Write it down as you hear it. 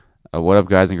What up,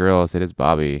 guys and girls? It is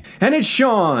Bobby, And it's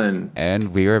Sean.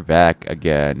 and we are back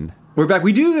again. We're back.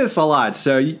 We do this a lot,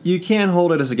 so you can't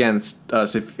hold it as against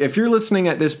us. If you're listening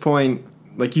at this point,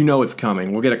 like you know it's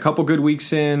coming. We'll get a couple good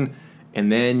weeks in,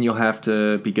 and then you'll have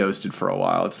to be ghosted for a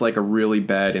while. It's like a really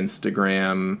bad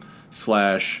Instagram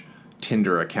 /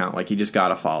 Tinder account. Like you just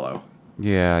gotta follow.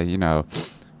 Yeah,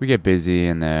 we get busy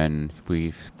and then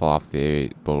we fall off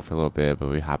the boat for a little bit, but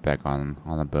we hop back on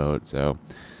the boat. So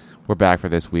we're back for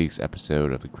this week's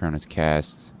episode of the Cronus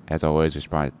Cast. As always, just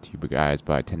brought to you guys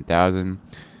by 10,000.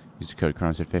 Use the code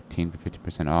Cronus at 15 for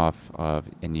 50% off of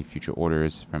any future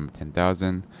orders from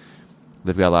 10,000.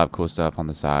 They've got a lot of cool stuff on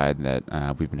the side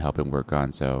that we've been helping work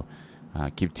on, so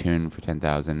keep tuned for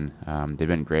 10,000. They've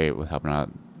been great with helping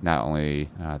out not only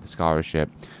the scholarship,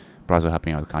 but also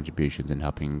helping out with contributions and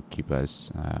helping keep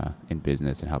us in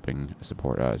business and helping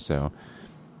support us. So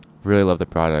really love the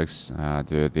products.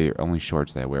 They're the only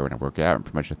shorts that I wear when I work out, and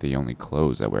pretty much the only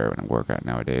clothes I wear when I work out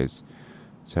nowadays.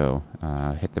 So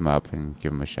hit them up and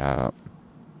give them a shout out.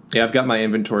 Yeah, I've got my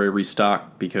inventory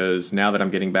restocked because now that I'm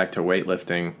getting back to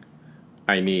weightlifting,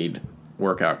 I need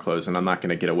workout clothes, and I'm not going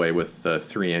to get away with the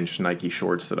 3-inch Nike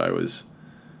shorts that I was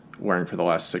wearing for the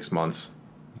last 6 months.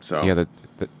 So Yeah,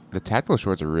 the tactical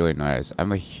shorts are really nice.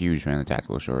 I'm a huge fan of the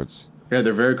tactical shorts. yeah,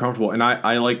 they're very comfortable, and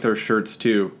I like their shirts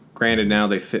too. Granted, now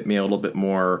they fit me a little bit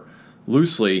more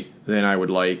loosely than I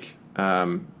would like.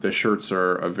 The shirts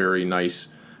are a very nice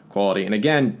quality, and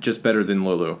again, just better than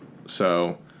Lulu.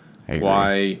 So I agree.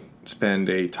 why spend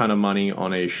a ton of money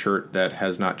on a shirt that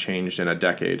has not changed in a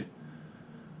decade?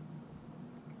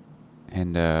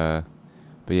 And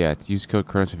but yeah, use code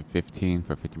Cronus for 15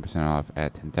 for 15% off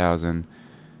at 10,000.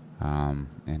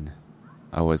 And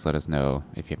always let us know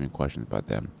if you have any questions about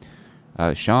them.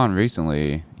 Sean,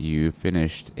 recently you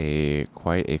finished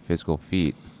quite a physical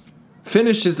feat.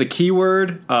 Finished is the key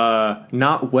word.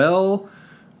 Not well,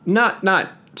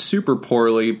 not super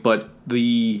poorly, but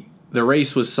the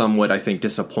race was somewhat, I think,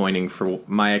 disappointing for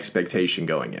my expectation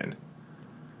going in.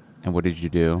 And what did you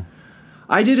do?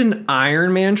 I did an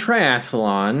Ironman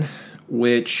triathlon,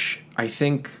 which I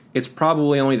think it's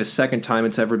probably only the second time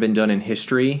it's ever been done in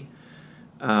history.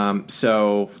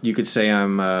 So you could say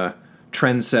I'm a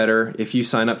trendsetter. If you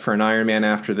sign up for an Ironman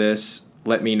after this,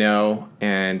 let me know,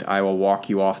 and I will walk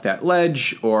you off that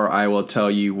ledge, or I will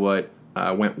tell you what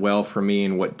went well for me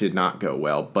and what did not go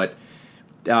well. But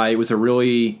it was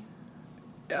I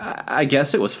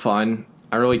guess it was fun.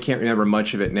 I really can't remember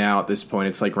much of it now at this point.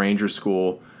 It's like Ranger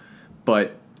School.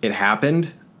 But it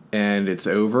happened, and it's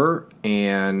over,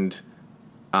 and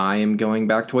I am going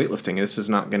back to weightlifting. This is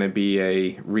not going to be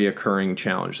a reoccurring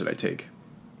challenge that I take.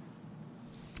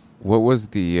 What was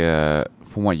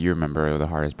from what you remember, the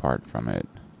hardest part from it?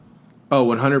 Oh,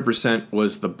 100%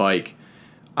 was the bike.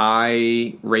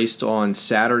 I raced on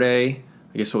Saturday.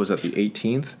 I guess what was that, the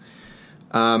 18th?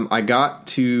 I got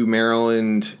to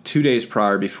Maryland 2 days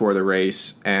prior before the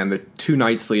race, and the 2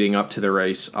 nights leading up to the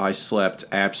race, I slept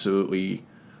absolutely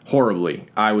horribly.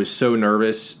 I was so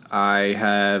nervous. I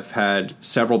have had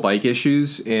several bike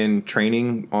issues in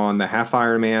training on the half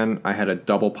Ironman. I had a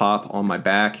double pop on my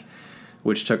back,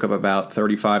 which took up about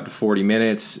 35 to 40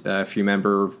 minutes, if you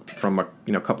remember from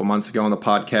a couple months ago on the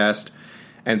podcast.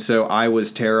 And so I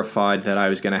was terrified that I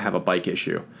was going to have a bike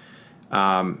issue.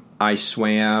 I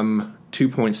swam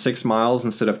 2.6 miles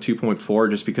instead of 2.4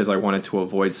 just because I wanted to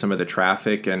avoid some of the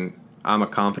traffic, and I'm a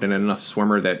confident enough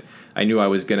swimmer that I knew I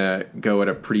was going to go at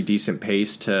a pretty decent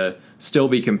pace to still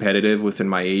be competitive within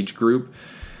my age group.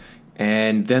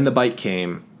 And then the bike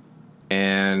came,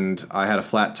 and I had a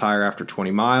flat tire after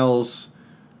 20 miles.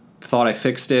 Thought I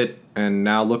fixed it, and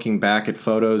now looking back at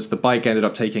photos, the bike ended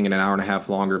up taking an hour and a half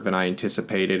longer than I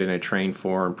anticipated and I trained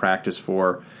for and practiced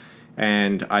for.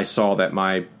 And I saw that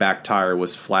my back tire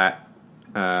was flat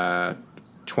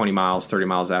 20 miles, 30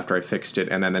 miles after I fixed it.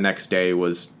 And then the next day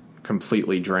was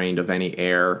completely drained of any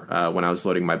air when I was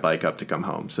loading my bike up to come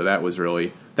home. So that was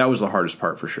the hardest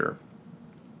part for sure.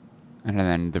 And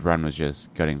then the run was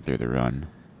just gutting through the run.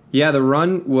 Yeah, the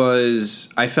run was,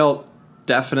 I felt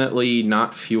definitely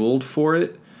not fueled for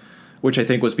it, which I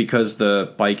think was because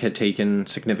the bike had taken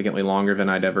significantly longer than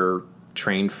I'd ever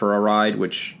trained for a ride,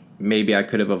 which maybe I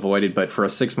could have avoided, but for a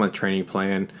 6-month training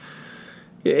plan,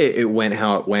 it went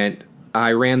how it went.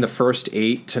 I ran the first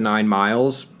 8 to 9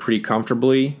 miles pretty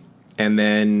comfortably, and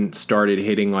then started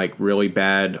hitting like really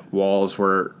bad walls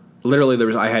where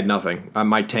literally I had nothing.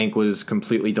 My tank was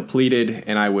completely depleted,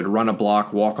 and I would run a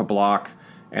block, walk a block,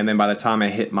 and then by the time I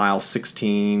hit miles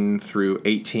 16 through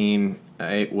 18,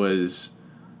 it was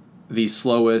the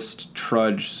slowest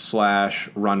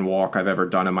trudge/run walk I've ever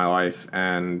done in my life,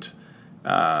 and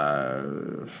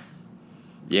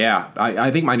Yeah,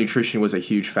 I think my nutrition was a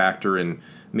huge factor in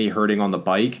me hurting on the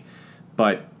bike,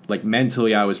 but like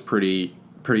mentally, I was pretty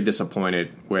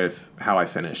disappointed with how I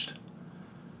finished.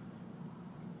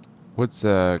 What's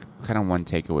kind of one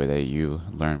takeaway that you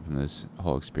learned from this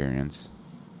whole experience?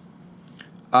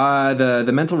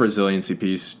 The mental resiliency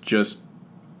piece, just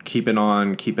keeping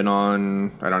on.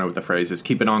 I don't know what the phrase is.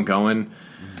 Keeping on going,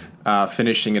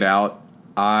 finishing it out.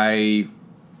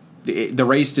 The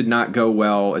race did not go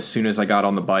well as soon as I got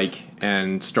on the bike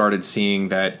and started seeing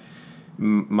that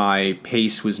my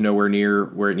pace was nowhere near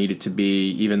where it needed to be,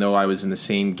 even though I was in the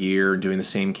same gear, doing the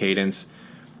same cadence.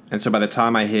 And so by the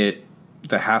time I hit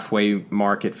the halfway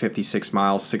mark at 56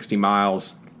 miles, 60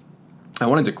 miles, I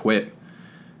wanted to quit.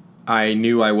 I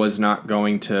knew I was not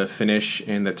going to finish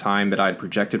in the time that I'd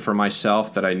projected for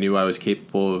myself, that I knew I was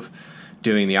capable of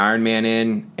doing the Ironman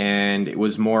in, and it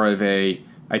was more of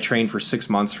I trained for 6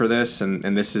 months for this,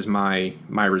 and this is my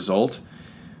result.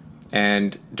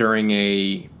 And during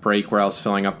a break where I was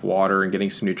filling up water and getting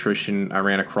some nutrition, I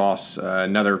ran across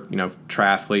another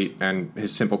triathlete, and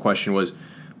his simple question was,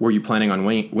 were you planning on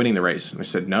winning the race? And I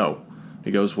said, no.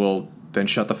 He goes, well, then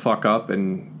shut the fuck up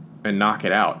and knock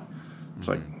it out. It's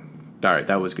like, all right,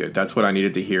 that was good. That's what I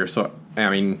needed to hear. So, I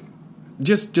mean,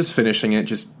 just finishing it,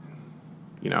 just,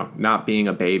 not being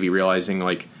a baby, realizing,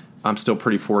 like, I'm still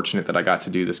pretty fortunate that I got to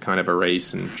do this kind of a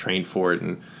race and train for it.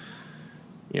 And,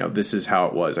 this is how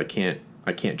it was. I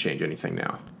can't change anything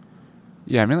now.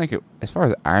 Yeah, I mean, like, as far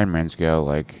as Ironmans go,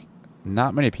 like,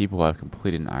 not many people have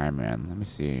completed an Ironman. Let me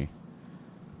see.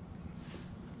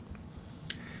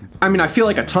 I mean, I feel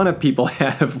like a ton of people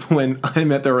have when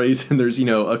I'm at the race and there's,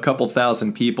 a couple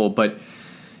thousand people, but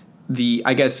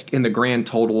I guess in the grand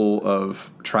total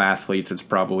of triathletes, it's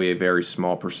probably a very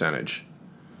small percentage.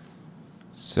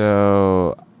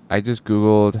 So I just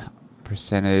Googled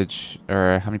percentage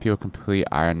or how many people complete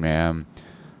Ironman.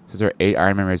 So there are 8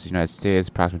 Ironman races in the United States,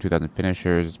 approximately 2,000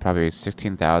 finishers. It's probably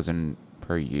 16,000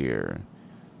 per year.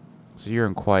 So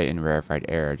you're quite in rarefied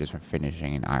air just for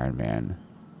finishing an Ironman.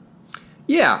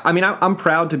 Yeah, I mean, I'm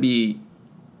proud to be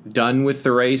done with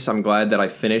the race. I'm glad that I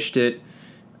finished it.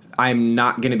 I'm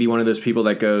not going to be one of those people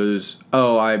that goes,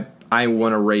 oh, I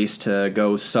want a race to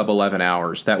go sub 11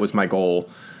 hours. That was my goal.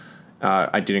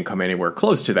 I didn't come anywhere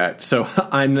close to that. So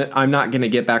I'm not going to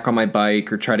get back on my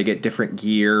bike or try to get different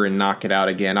gear and knock it out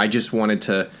again. I just wanted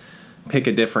to pick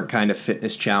a different kind of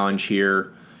fitness challenge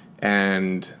here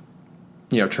and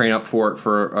train up for it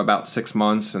for about 6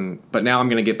 months, but now I'm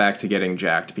going to get back to getting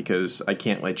jacked because I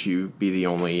can't let you be the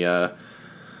only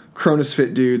Cronus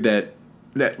Fit dude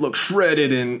that looks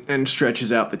shredded and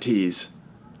stretches out the T's.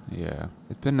 Yeah,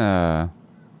 it's been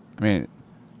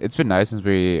it's been nice since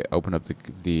we opened up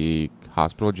the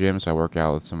hospital gym, so I work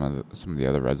out with some of the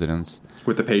other residents.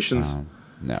 With the patients?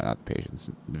 No, not the patients.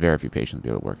 Very few patients be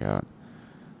able to work out.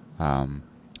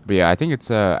 But yeah, I think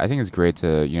it's great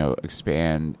to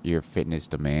expand your fitness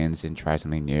domains and try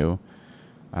something new.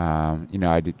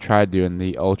 I tried doing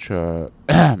the ultra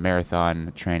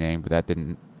marathon training, but that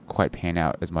didn't quite pan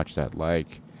out as much as I'd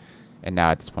like. And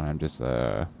now at this point, I'm just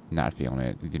not feeling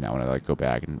it. I do not want to go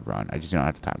back and run. I just don't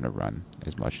have the time to run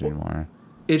as much anymore.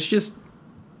 It's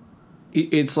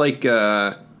like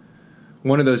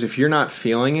one of those, if you're not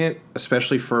feeling it,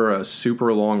 especially for a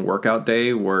super long workout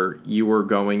day where you were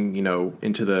going,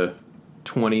 into the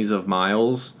 20s of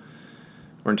miles,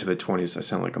 or into the 20s, I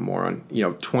sound like a moron,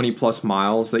 20 plus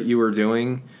miles that you were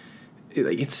doing,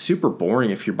 it's super boring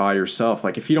if you're by yourself.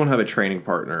 Like, if you don't have a training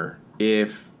partner,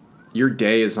 if your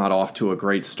day is not off to a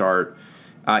great start,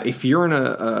 if you're in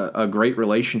a great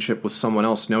relationship with someone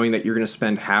else, knowing that you're going to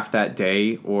spend half that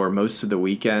day or most of the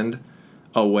weekend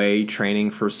away training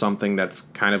for something that's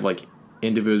kind of like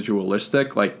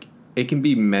individualistic, like, it can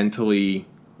be mentally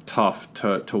tough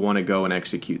to want to go and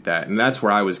execute that. And that's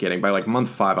where I was getting. By like month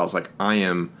 5, I was like, I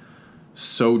am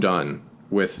so done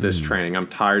with this training. I'm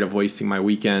tired of wasting my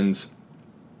weekends.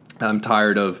 I'm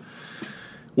tired of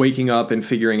waking up and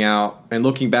figuring out and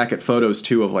looking back at photos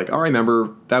too of like, oh, I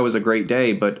remember that was a great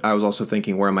day, but I was also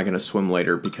thinking, where am I going to swim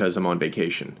later because I'm on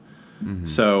vacation? Mm-hmm.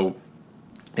 So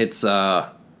it's I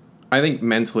think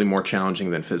mentally more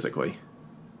challenging than physically.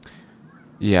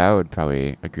 Yeah, I would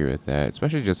probably agree with that,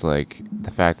 especially just like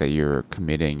the fact that you're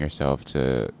committing yourself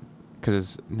to,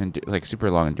 because it's like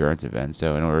super long endurance event.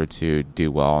 So in order to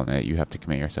do well in it, you have to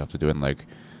commit yourself to doing like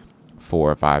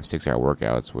 4, 5, 6 hour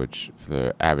workouts, which for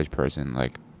the average person,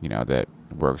 like, that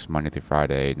works Monday through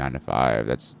Friday, 9 to 5,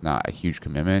 that's not a huge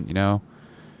commitment,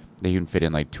 That you can fit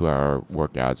in like 2 hour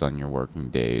workouts on your working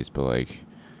days, but like,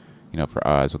 for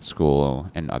us with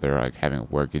school and other like having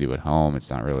work to do at home,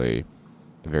 it's not really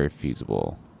very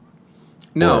feasible.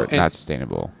 No, or not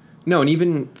sustainable. No, and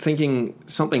even thinking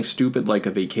something stupid like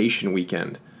a vacation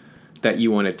weekend that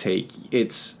you want to take,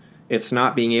 it's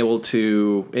not being able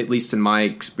to, at least in my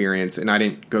experience, and I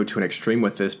didn't go to an extreme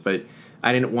with this, but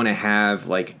I didn't want to have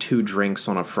like 2 drinks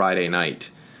on a Friday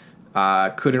night.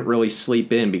 Couldn't really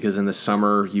sleep in because in the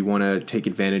summer you want to take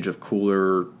advantage of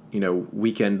cooler,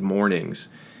 weekend mornings.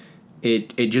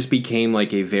 It just became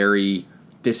like a very,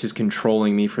 this is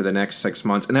controlling me for the next 6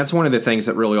 months. And that's one of the things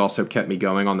that really also kept me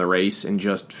going on the race and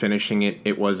just finishing it.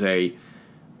 It was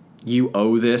you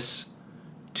owe this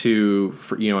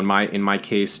in my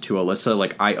case to Alyssa.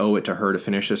 Like, I owe it to her to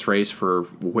finish this race for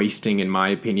wasting, in my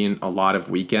opinion, a lot of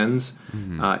weekends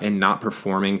and not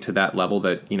performing to that level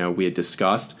that, we had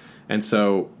discussed. And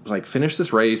so, like, finish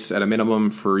this race at a minimum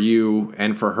for you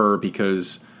and for her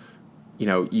because,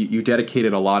 you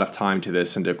dedicated a lot of time to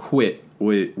this, and to quit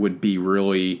would be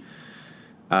really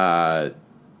kind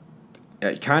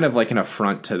of like an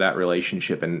affront to that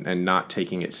relationship and not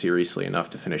taking it seriously enough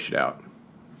to finish it out.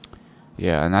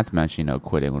 Yeah, and not to mention,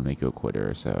 quitting would make you a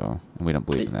quitter, so, and we don't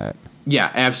believe in that. Yeah,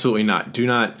 absolutely not. Do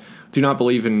not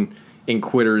believe in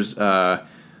quitters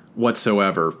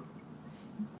whatsoever.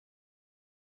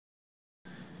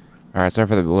 All right, sorry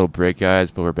for the little break,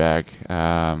 guys, but we're back.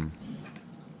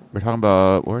 We're talking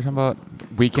about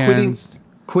weekends.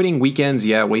 Quitting weekends,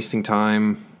 yeah, wasting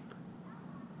time.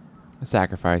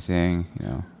 Sacrificing,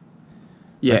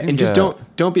 Yeah, and just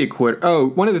don't be a quitter. Oh,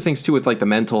 one of the things, too, with, like, the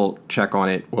mental check on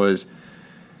it was,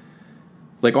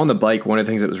 like, on the bike, one of the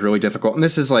things that was really difficult, and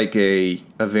this is, like, a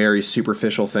very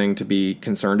superficial thing to be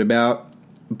concerned about,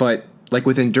 but, like,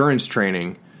 with endurance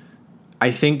training,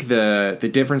 I think the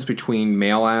difference between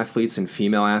male athletes and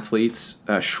female athletes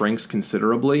shrinks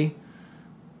considerably.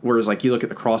 Whereas, like, you look at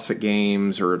the CrossFit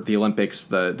Games or the Olympics,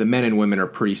 the men and women are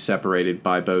pretty separated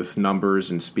by both numbers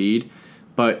and speed.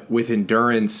 But with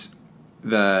endurance,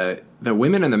 the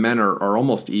women and the men are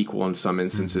almost equal in some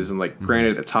instances. And, like,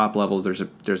 granted, at top levels, there's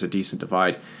a decent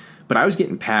divide. But I was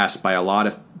getting passed by a lot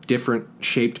of different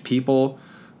shaped people,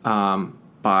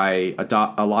 by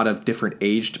a lot of different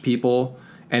aged people.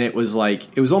 And it was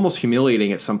almost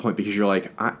humiliating at some point because you're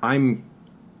like, I'm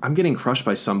getting crushed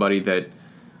by somebody that,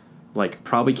 like,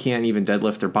 probably can't even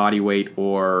deadlift their body weight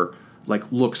or, like,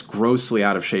 looks grossly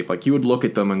out of shape. Like, you would look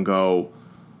at them and go,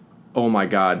 oh my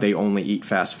God, they only eat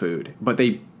fast food. But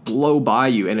they blow by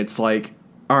you, and it's like,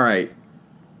 all right,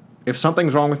 if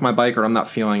something's wrong with my bike or I'm not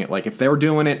feeling it, like, if they're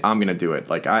doing it, I'm going to do it.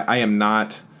 Like, I am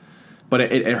not, but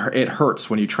it hurts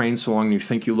when you train so long and you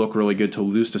think you look really good to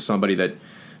lose to somebody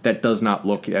that does not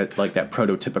look at, like, that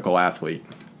prototypical athlete.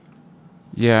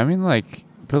 Yeah, I mean, like,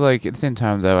 but, like, at the same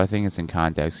time, though, I think it's in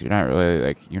context. You're not really,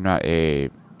 like, you're not a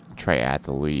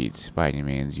triathlete by any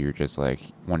means. You're just, like,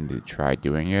 wanting to try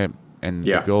doing it. And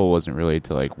the goal wasn't really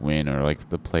to, like, win or, like,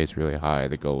 the place really high.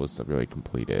 The goal was to really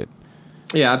complete it.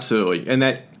 Yeah, absolutely. And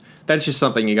that's just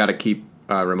something you got to keep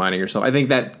reminding yourself. I think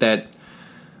that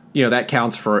that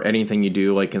counts for anything you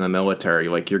do, like, in the military.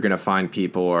 Like, you're going to find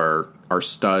people are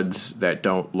studs that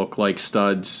don't look like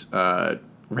studs.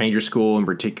 Ranger school in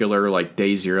particular, like,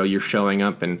 day zero, you're showing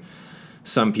up and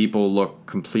some people look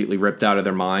completely ripped out of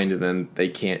their mind, and then they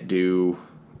can't do,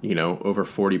 over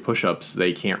 40 push-ups.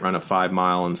 They can't run a 5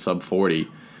 mile in sub 40.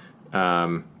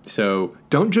 So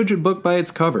don't judge a book by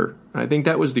its cover. I think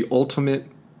that was the ultimate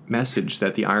message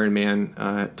that the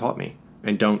Ironman taught me.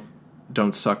 And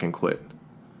don't suck and quit.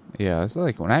 Yeah, it's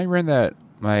like when I ran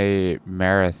my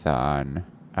marathon,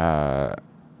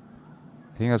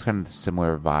 I think that was kind of the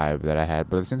similar vibe that I had,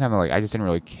 but at the same time, like, I just didn't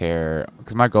really care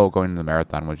because my goal going to the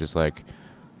marathon was just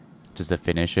to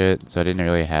finish it. So I didn't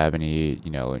really have any,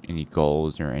 any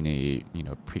goals or any,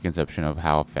 preconception of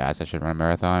how fast I should run a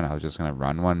marathon. I was just gonna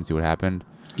run one and see what happened.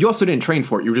 You also didn't train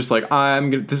for it. You were just like,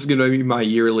 this is gonna be my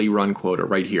yearly run quota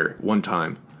right here, one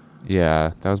time.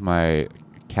 Yeah, that was my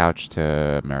couch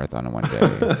to marathon in one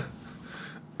day.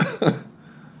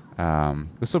 It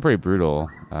was still pretty brutal,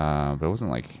 but it wasn't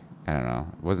like, I don't know.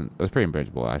 It was pretty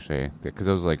miserable, actually, because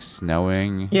it was, like,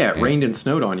 snowing. Yeah, it rained and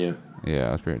snowed on you. Yeah,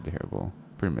 it was pretty terrible.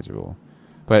 Pretty miserable.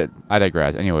 But I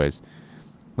digress. Anyways,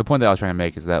 the point that I was trying to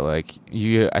make is that, like,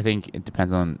 I think it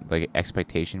depends on, like,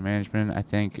 expectation management, I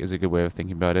think, is a good way of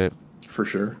thinking about it. For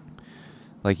sure.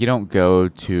 Like, you don't go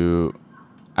to,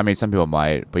 I mean, some people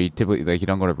might, but you typically, like, you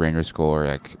don't go to Ranger school or,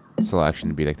 like, selection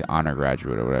to be, like, the honor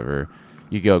graduate or whatever.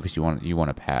 You go because you want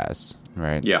to pass,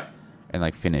 right? Yeah. And,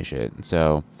 like, finish it.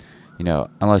 So,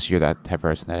 unless you're that type of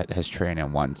person that has trained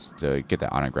and wants to get the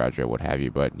honor graduate, what have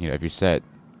you. But, if you set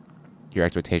your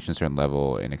expectations a certain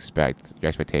level and expect your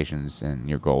expectations and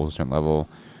your goals a certain level,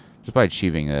 just by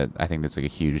achieving it, I think that's, like, a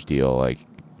huge deal. Like,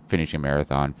 finishing a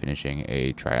marathon, finishing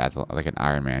a triathlon, like an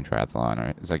Ironman triathlon,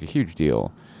 it's, like, a huge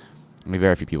deal. I mean,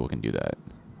 very few people can do that.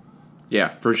 Yeah,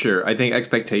 for sure. I think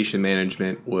expectation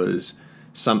management was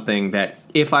something that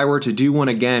if I were to do one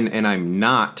again and I'm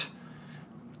not,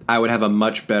 I would have a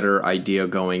much better idea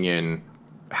going in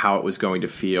how it was going to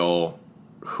feel,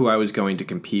 who I was going to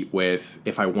compete with,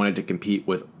 if I wanted to compete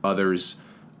with others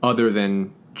other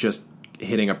than just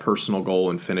hitting a personal goal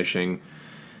and finishing.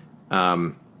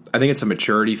 I think it's a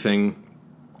maturity thing.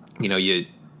 You know,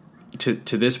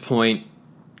 to this point,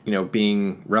 you know,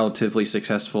 being relatively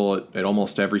successful at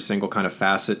almost every single kind of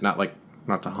facet, not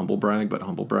to humble brag,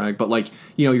 but like,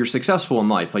 you know, you're successful in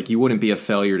life. Like, you wouldn't be a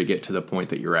failure to get to the point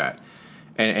that you're at.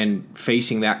 And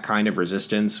facing that kind of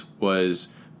resistance was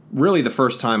really the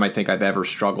first time I think I've ever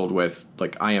struggled with,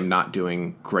 like, I am not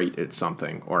doing great at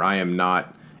something, or I am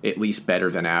not at least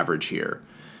better than average here.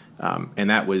 And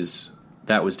that was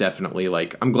definitely,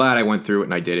 like, I'm glad I went through it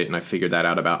and I did it and I figured that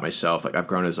out about myself. Like, I've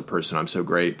grown as a person. I'm so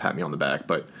great. Pat me on the back.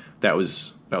 But that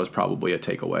was probably a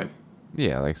takeaway.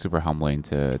 Yeah, like super humbling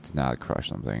to not crush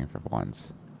something for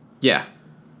once. Yeah.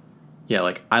 Yeah,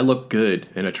 like, I look good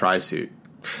in a tri-suit.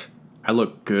 I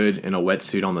look good in a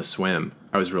wetsuit on the swim.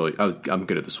 I'm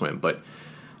good at the swim, but,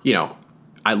 you know,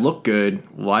 I look good.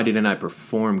 Why didn't I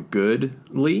perform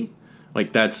goodly?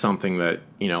 Like, that's something that,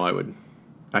 you know,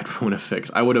 I'd want to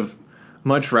fix. I would have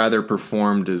much rather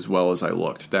performed as well as I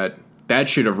looked. That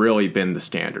should have really been the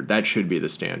standard. That should be the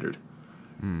standard.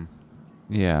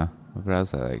 Yeah, but I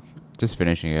was like just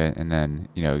finishing it, and then,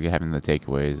 you know, having the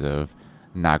takeaways of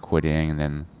not quitting, and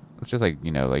then it's just like, you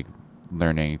know, like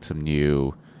learning something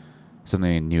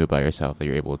new about yourself that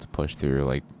you're able to push through,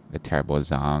 like the terrible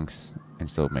zonks and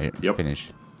still finish.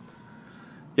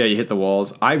 Yeah, you hit the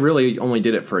walls. I really only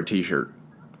did it for a t-shirt.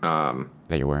 That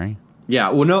you're wearing? Yeah,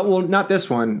 well, not this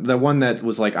one. The one that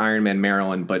was like Ironman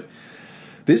Maryland, but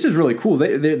this is really cool.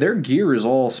 Their gear is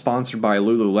all sponsored by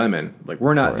Lululemon. Like,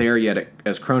 we're not there yet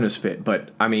as Cronus Fit,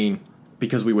 but I mean,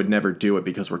 because we would never do it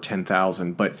because we're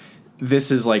 10,000. But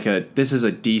this is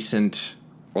a decent,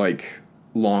 like,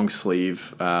 long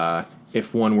sleeve.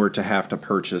 If one were to have to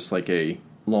purchase like a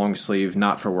long sleeve,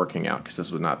 not for working out, because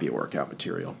this would not be a workout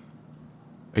material.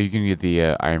 Are you gonna get the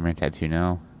Ironman tattoo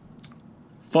now?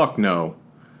 Fuck no.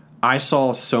 I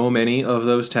saw so many of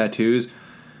those tattoos.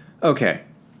 Okay,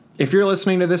 if you're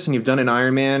listening to this and you've done an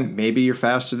Ironman, maybe you're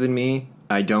faster than me.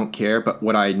 I don't care, but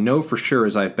what I know for sure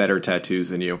is I have better tattoos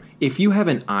than you. If you have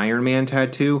an Ironman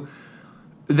tattoo,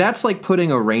 that's like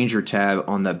putting a Ranger tab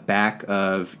on the back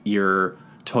of your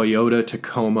Toyota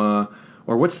Tacoma,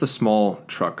 or what's the small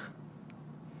truck?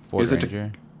 Ford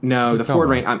Ranger? No, the Ford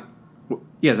Ranger.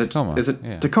 Is it Tacoma? Is it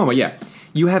yeah. Tacoma? Yeah.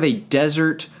 You have a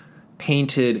desert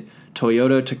painted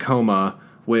Toyota Tacoma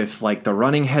with like the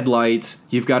running headlights.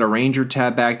 You've got a Ranger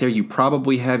tab back there. You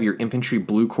probably have your infantry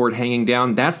blue cord hanging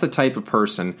down. That's the type of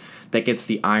person that gets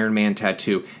the Ironman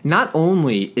tattoo. Not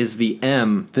only is the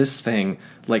M, this thing,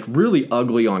 like really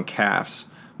ugly on calves.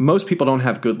 Most people don't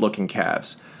have good looking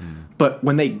calves. But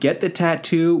when they get the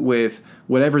tattoo with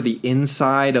whatever the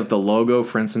inside of the logo,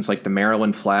 for instance, like the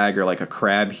Maryland flag or like a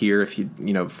crab here, if you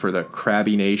know, for the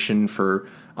Crabby Nation for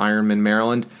Ironman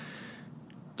Maryland,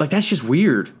 like that's just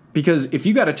weird. Because if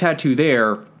you got a tattoo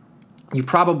there, you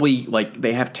probably, like,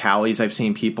 they have tallies. I've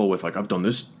seen people with like, I've done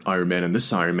this Ironman and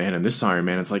this Ironman and this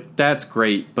Ironman. It's like, that's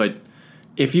great. But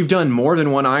if you've done more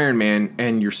than one Ironman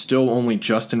and you're still only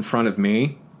just in front of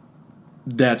me,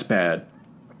 that's bad.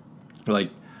 Like,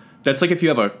 that's like if you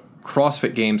have a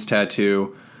CrossFit Games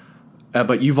tattoo,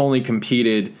 but you've only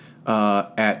competed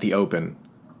at the Open.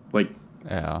 Like,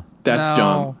 yeah, that's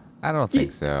dumb. I don't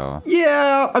think so.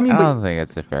 Yeah, I mean, I don't think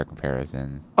that's a fair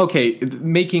comparison. Okay,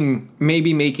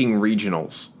 maybe making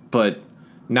regionals, but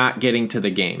not getting to the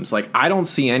games. Like, I don't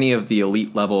see any of the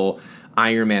elite level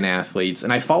Ironman athletes,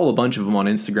 and I follow a bunch of them on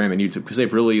Instagram and YouTube because they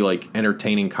have really like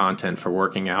entertaining content for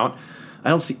working out. I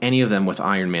don't see any of them with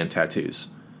Ironman tattoos.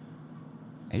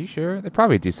 Are you sure? They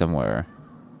probably do somewhere.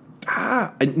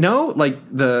 No,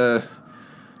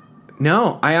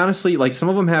 No, I honestly, like, some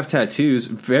of them have tattoos.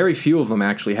 Very few of them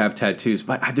actually have tattoos,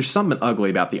 but there's something ugly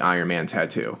about the Ironman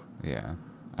tattoo. Yeah.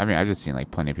 I mean, I've just seen, like,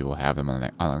 plenty of people have them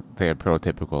on their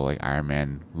prototypical, like,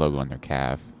 Ironman logo on their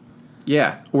calf.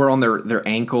 Yeah, or on their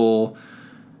ankle.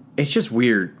 It's just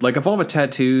weird. Like, of all the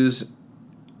tattoos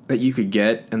that you could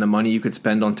get and the money you could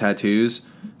spend on tattoos,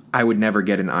 I would never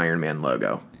get an Ironman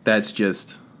logo. That's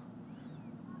just...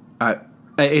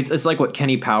 It's like what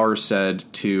Kenny Powers said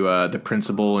to the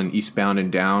principal in Eastbound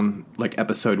and Down, like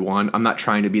episode 1. I'm not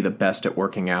trying to be the best at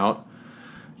working out,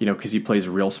 you know, because he plays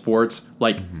real sports.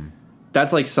 Like,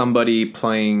 that's like somebody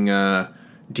playing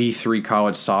D3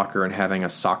 college soccer and having a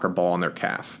soccer ball on their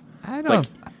calf. I don't.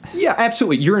 Yeah,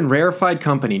 absolutely. You're in rarefied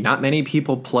company. Not many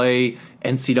people play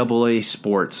NCAA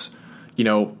sports.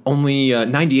 Only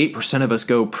 98% of us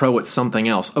go pro at something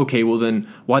else. Okay, well then,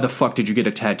 why the fuck did you get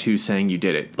a tattoo saying you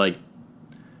did it? Like,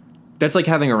 that's like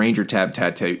having a Ranger tab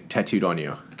tattooed on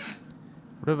you.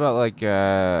 What about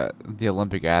the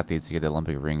Olympic athletes who get the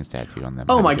Olympic rings tattooed on them?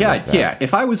 Oh my god, yeah.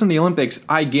 If I was in the Olympics,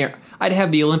 I'd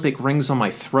have the Olympic rings on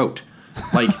my throat.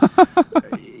 Like,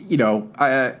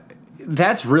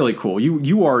 that's really cool.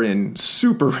 You are in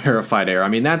super rarefied air. I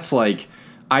mean, that's like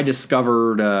I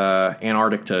discovered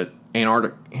Antarctica.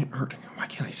 Why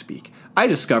can't I speak? I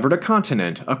discovered a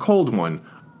continent, a cold one,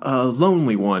 a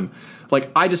lonely one.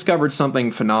 Like, I discovered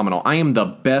something phenomenal. I am the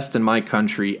best in my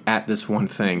country at this one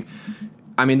thing.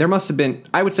 I mean, there must have been,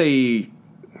 I would say,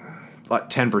 like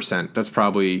 10%. That's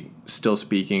probably still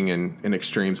speaking in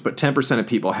extremes, but 10% of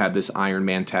people have this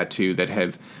Ironman tattoo that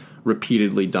have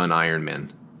repeatedly done Ironman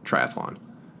triathlon.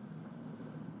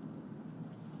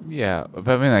 Yeah, but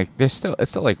I mean, it's still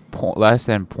like less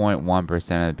than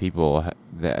 0.1% of the people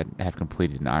that have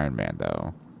completed an Ironman,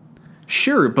 though.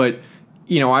 Sure, but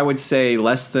I would say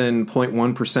less than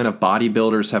 0.1% of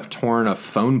bodybuilders have torn a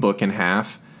phone book in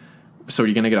half. So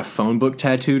you're gonna get a phone book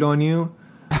tattooed on you?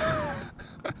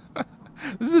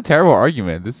 This is a terrible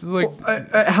argument. This is like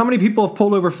how many people have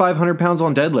pulled over 500 pounds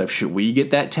on deadlift? Should we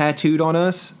get that tattooed on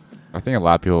us? I think a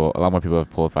lot more people have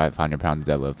pulled 500 pounds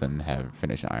deadlift than have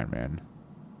finished an Ironman.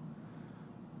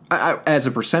 As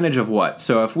a percentage of what?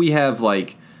 So if we have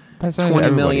like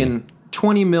 20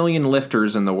 million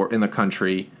lifters in the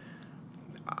country,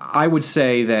 I would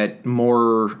say that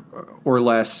more or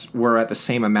less we're at the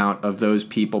same amount of those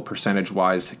people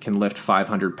percentage-wise can lift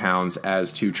 500 pounds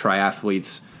as to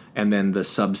triathletes and then the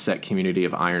subset community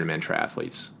of Ironman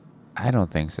triathletes. I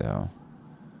don't think so.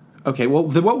 Okay, well,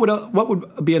 then what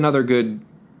would be another good,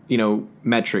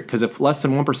 metric? Because if less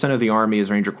than 1% of the Army is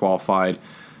Ranger qualified,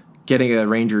 getting a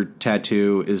Ranger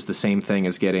tattoo is the same thing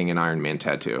as getting an Ironman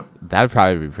tattoo. That'd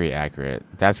probably be pretty accurate.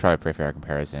 That's probably a pretty fair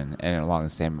comparison, and along the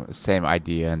same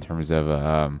idea in terms of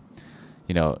an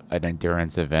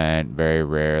endurance event, very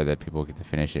rare that people get to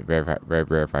finish it, very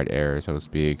rarefied air, so to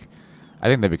speak. I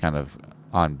think they'd be kind of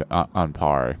on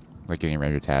par, like getting a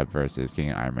Ranger tab versus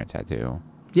getting an Ironman tattoo.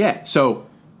 Yeah, so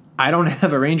I don't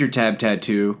have a Ranger tab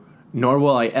tattoo, nor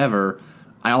will I ever.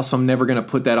 I also am never going to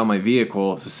put that on my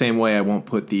vehicle. It's the same way I won't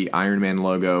put the Ironman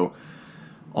logo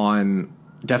on,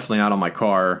 definitely not on my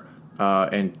car,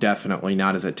 and definitely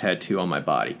not as a tattoo on my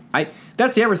body.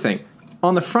 That's the other thing.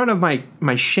 On the front of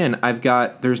my shin, I've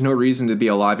got, there's no reason to be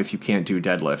alive if you can't do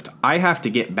deadlift. I have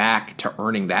to get back to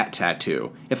earning that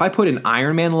tattoo. If I put an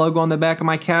Ironman logo on the back of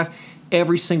my calf,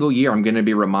 every single year I'm going to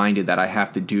be reminded that I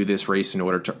have to do this race in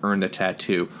order to earn the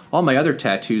tattoo. All my other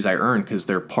tattoos I earn because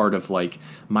they're part of like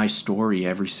my story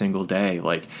every single day.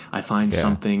 Like I find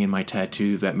something in my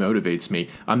tattoo that motivates me.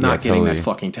 I'm not getting that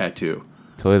fucking tattoo.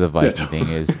 Totally, the Viking thing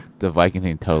is the Viking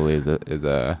thing. Totally is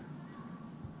a.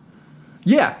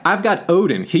 Yeah, I've got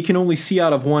Odin. He can only see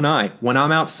out of one eye. When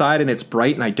I'm outside and it's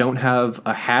bright and I don't have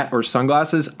a hat or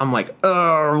sunglasses, I'm like,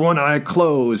 one eye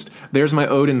closed. There's my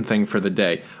Odin thing for the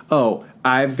day. Oh,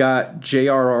 I've got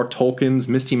J.R.R. Tolkien's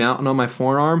Misty Mountain on my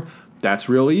forearm. That's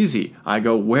real easy. I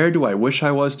go, where do I wish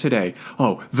I was today?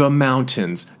 Oh, the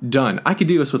mountains. Done. I could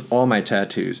do this with all my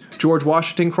tattoos. George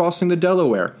Washington crossing the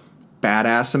Delaware.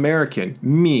 Badass American.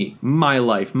 Me. My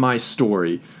life. My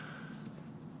story.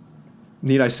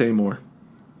 Need I say more?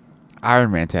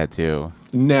 Ironman tattoo.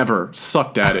 Never.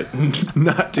 Sucked at it.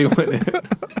 Not doing it.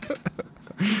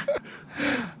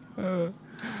 But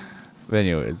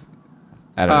anyways,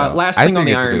 I don't know. Last thing on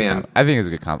the Ironman. I think it's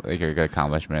a good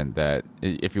accomplishment that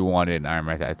if you wanted an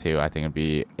Ironman tattoo, I think it'd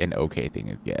be an okay thing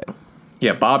to get.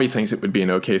 Yeah, Bobby thinks it would be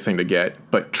an okay thing to get,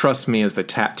 but trust me, as the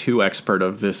tattoo expert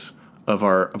of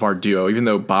our duo, even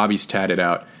though Bobby's tatted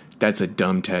out, that's a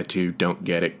dumb tattoo. Don't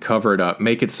get it. Cover it up.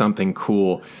 Make it something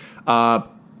cool.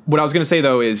 What I was going to say,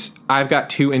 though, is I've got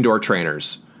 2 indoor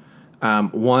trainers.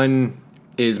 One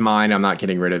is mine. I'm not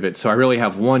getting rid of it. So I really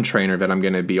have one trainer that I'm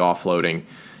going to be offloading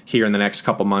here in the next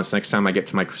couple months, next time I get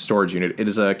to my storage unit. It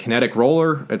is a kinetic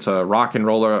roller. It's a rock and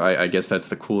roller. I guess that's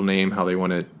the cool name, how they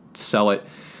want to sell it.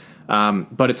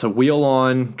 But it's a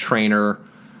wheel-on trainer.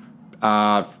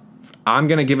 I'm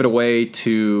going to give it away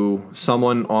to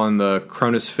someone on the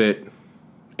Cronus Fit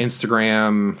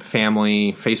Instagram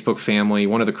family, Facebook family,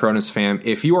 one of the Cronus fam.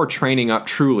 If you are training up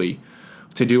truly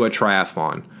to do a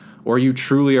triathlon, or you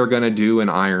truly are going to do an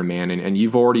Ironman, and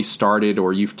you've already started,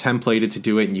 or you've templated to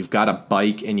do it, and you've got a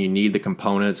bike and you need the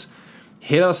components,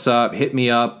 hit us up, hit me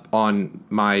up on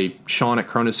my Sean at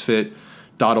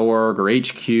CronusFit.org or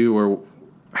HQ, or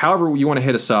however you want to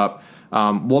hit us up.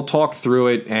 We'll talk through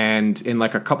it, and in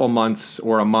like a couple months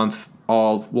or a month,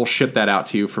 we'll ship that out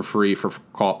to you for free for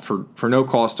no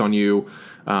cost on you.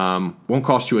 Won't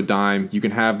cost you a dime. You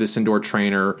can have this indoor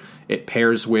trainer. It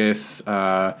pairs with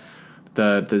the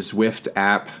Zwift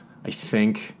app, I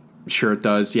think. I'm sure it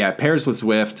does. Yeah, it pairs with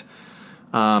Zwift.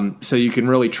 So you can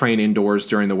really train indoors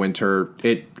during the winter.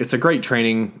 It's a great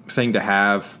training thing to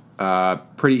have.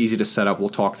 Pretty easy to set up. We'll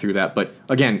talk through that. But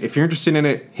again, if you're interested in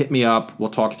it, hit me up. We'll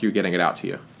talk through getting it out to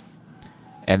you.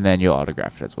 And then you'll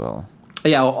autograph it as well.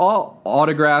 Yeah, I'll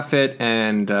autograph it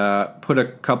and put a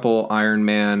couple Iron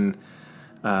Man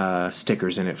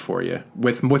stickers in it for you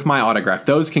with my autograph.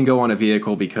 Those can go on a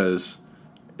vehicle because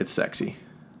it's sexy.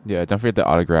 Yeah, don't forget to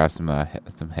autograph some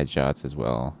headshots as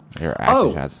well. Or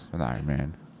action shots from the Iron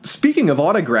Man. Speaking of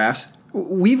autographs,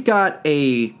 we've got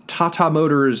a Tata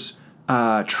Motors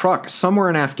truck somewhere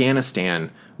in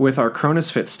Afghanistan with our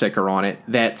Chronosfit sticker on it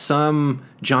that some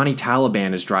Johnny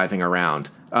Taliban is driving around.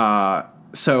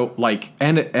 So like,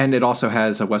 and it also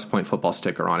has a West Point football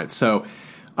sticker on it. So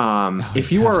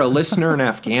if you are a listener in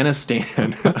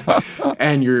Afghanistan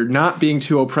and you're not being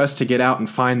too oppressed to get out and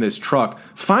find this truck,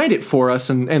 find it for us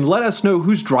and let us know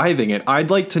who's driving it. I'd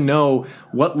like to know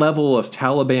what level of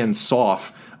Taliban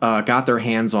soft got their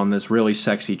hands on this really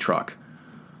sexy truck.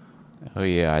 Oh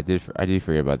yeah, I did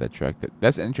forget about that truck.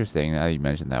 That's interesting now that you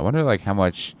mentioned that. I wonder like how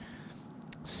much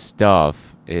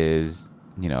stuff is,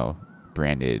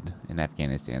 branded in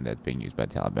Afghanistan that's being used by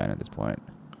Taliban at this point.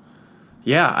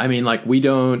 Yeah, I mean, like, we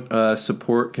don't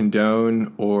support,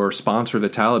 condone, or sponsor the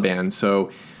Taliban.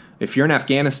 So if you're in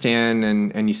Afghanistan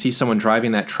and you see someone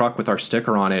driving that truck with our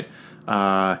sticker on it,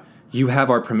 you have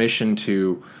our permission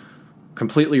to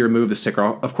completely remove the sticker.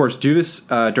 Of course, do this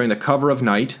during the cover of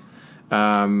night.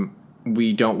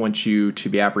 We don't want you to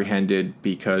be apprehended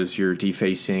because you're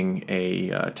defacing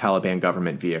a Taliban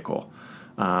government vehicle.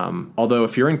 Although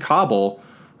if you're in Kabul,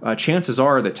 chances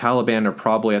are the Taliban are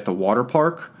probably at the water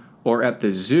park or at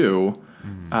the zoo,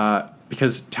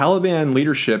 because Taliban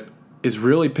leadership is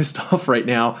really pissed off right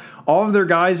now. All of their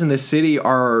guys in the city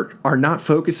are not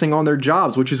focusing on their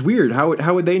jobs, which is weird.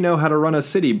 How would they know how to run a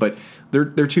city? But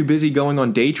they're too busy going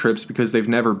on day trips because they've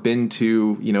never been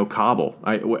to Kabul.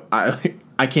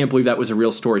 I can't believe that was a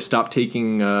real story. Stop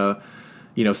taking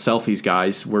selfies,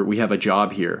 guys. We have a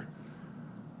job here.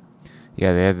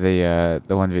 Yeah, they had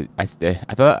the one. I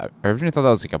originally thought that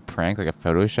was like a prank, like a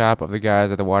Photoshop of the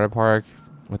guys at the water park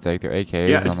with like their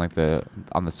AKs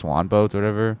on the swan boats or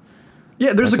whatever.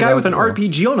 Yeah, there's a guy with an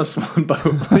RPG on a swan boat.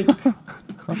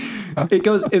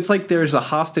 It's like there's a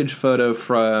hostage photo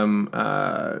from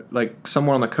like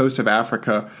somewhere on the coast of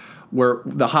Africa where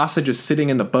the hostage is sitting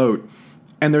in the boat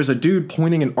and there's a dude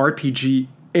pointing an RPG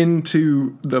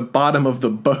into the bottom of the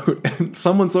boat and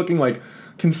someone's looking like,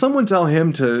 can someone tell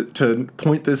him to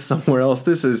point this somewhere else?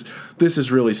 This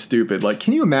is really stupid. Like,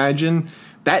 can you imagine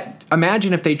that?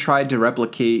 Imagine if they tried to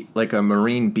replicate like a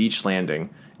marine beach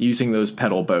landing using those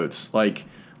pedal boats. Like,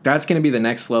 that's going to be the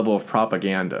next level of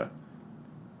propaganda.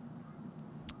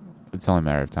 It's only a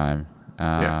matter of time.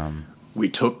 Yeah. We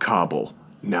took Kabul.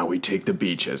 Now we take the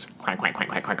beaches. Quack, quack, quack,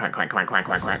 quack, quack, quack, quack, quack, quack,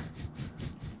 quack, quack.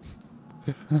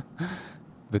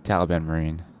 The Taliban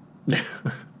Marine.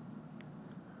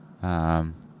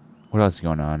 What else is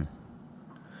going on?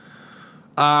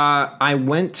 I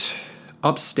went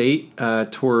upstate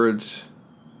towards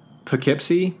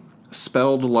Poughkeepsie,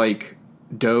 spelled like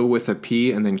dough with a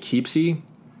P and then Keepsy.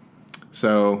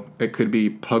 So it could be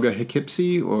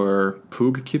Poughkeepsie or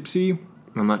Poughkeepsie.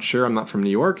 I'm not sure. I'm not from New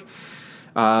York.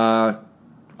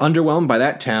 Underwhelmed by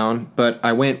that town, but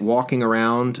I went walking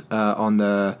around on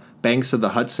the banks of the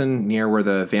Hudson near where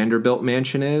the Vanderbilt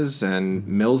Mansion is and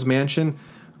Mills Mansion.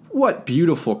 What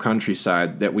beautiful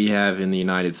countryside that we have in the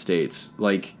United States.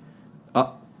 Like,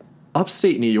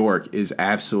 upstate New York is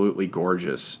absolutely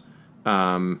gorgeous.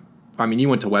 I mean, you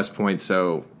went to West Point,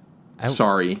 so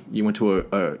sorry. You went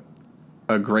to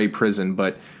a gray prison,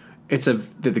 but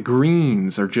the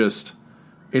greens are just,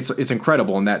 it's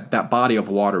incredible, and that body of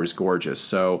water is gorgeous.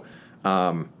 So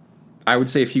I would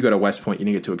say if you go to West Point, you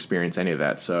didn't get to experience any of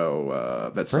that,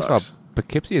 so that sucks. First of all,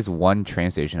 Poughkeepsie is one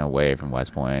train station away from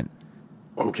West Point.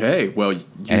 Okay, well,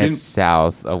 it's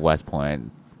south of West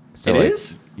Point. So it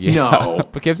is? Yeah. No.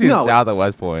 Poughkeepsie is south of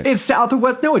West Point. It's south of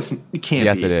West. No, it can't be.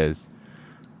 Yes, it is.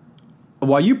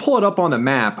 While you pull it up on the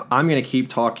map, I'm going to keep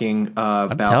talking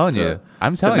about the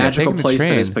magical place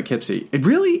that is Poughkeepsie.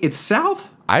 It's south?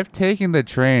 I've taken the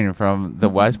train from the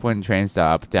West Point train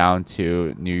stop down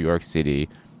to New York City.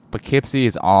 Poughkeepsie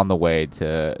is on the way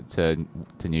to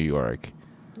New York.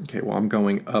 Okay, well, I'm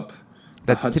going up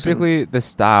That's Hudson. typically the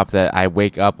stop that I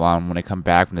wake up on when I come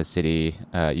back from the city.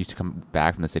 Used to come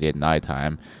back from the city at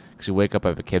nighttime because you wake up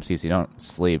at Poughkeepsie, so you don't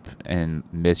sleep and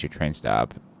miss your train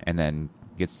stop, and then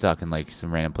get stuck in like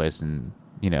some random place, and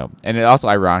and it also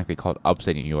ironically called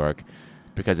upstate New York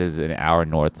because it's an hour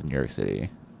north of New York City.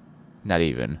 Not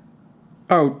even.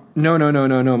 Oh,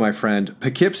 no, my friend.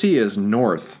 Poughkeepsie is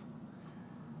north.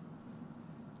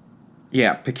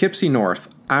 Yeah, Poughkeepsie north.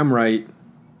 I'm right.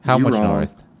 How You much wrong.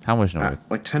 north? How much north?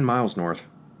 Like 10 miles north.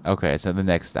 Okay, so the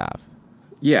next stop.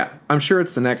 Yeah, I'm sure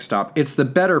it's the next stop. It's the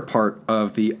better part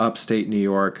of the upstate New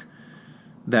York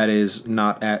that is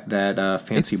not at that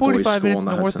fancy It's boys 45 school minutes in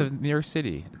the north Hudson. of New York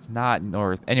City. It's not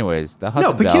north. Anyways, the No,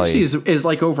 Hudson Poughkeepsie Valley. is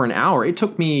like over an hour. It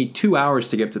took me 2 hours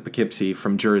to get to Poughkeepsie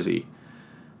from Jersey.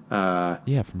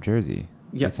 Yeah, from Jersey.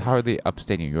 Yeah. It's hardly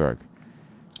upstate New York.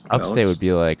 Well, Upstate it's- would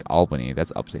be like Albany.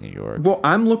 That's upstate New York. Well,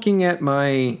 I'm looking at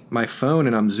my phone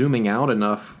and I'm zooming out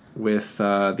enough with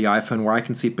the iPhone where I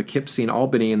can see Poughkeepsie and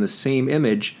Albany in the same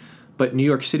image, but New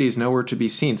York City is nowhere to be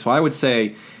seen. So I would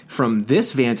say from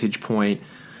this vantage point,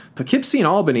 Poughkeepsie and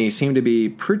Albany seem to be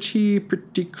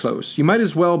pretty close. You might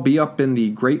as well be up in the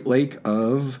Great Lake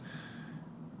of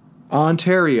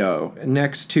Ontario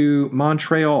next to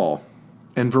Montreal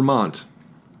and Vermont.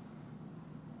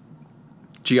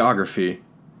 Geography.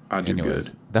 I do Anyways,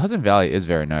 good. the Hudson Valley is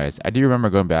very nice. I do remember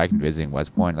going back and visiting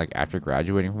West Point, like after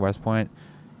graduating from West Point.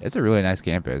 It's a really nice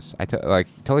campus. I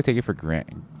totally take it for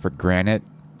granted.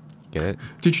 Get it?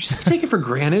 Did you just take it for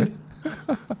granted?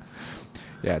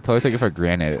 Yeah, totally take it for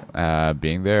granted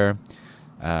being there.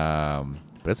 But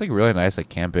it's like really nice, like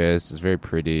campus. It's very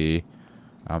pretty.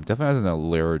 Definitely has an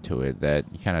allure to it that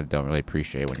you kind of don't really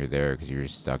appreciate when you're there because you're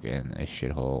just stuck in a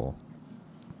shithole,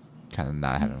 kind of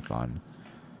not having fun.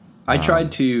 I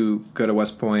tried to go to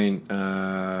West Point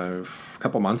a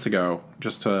couple months ago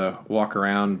just to walk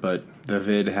around, but the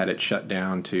vid had it shut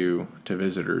down to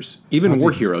visitors. Even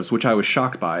War Heroes, which I was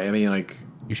shocked by. I mean, like,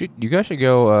 You guys should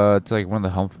go to like one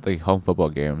of the home football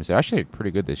games. They're actually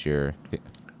pretty good this year.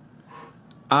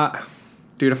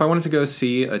 dude, if I wanted to go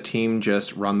see a team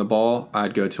just run the ball,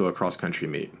 I'd go to a cross country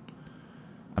meet.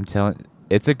 I'm telling,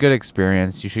 it's a good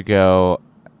experience. You should go.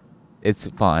 It's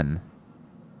fun.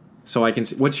 So I can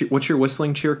see what's your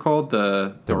whistling cheer called?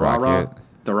 The rah-rah? Rocket.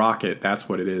 The Rocket. That's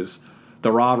what it is.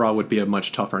 The rah-rah would be a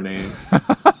much tougher name.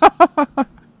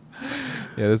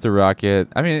 Yeah, there's the Rocket.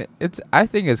 I mean, I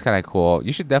think it's kind of cool.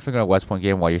 You should definitely go to a West Point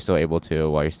game while you're still able to,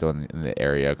 while you're still in the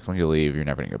area. Because when you leave, you're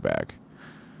never gonna go back.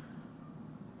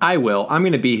 I will. I'm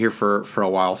going to be here for a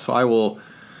while, so I will.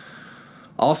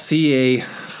 I'll see a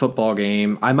football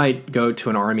game. I might go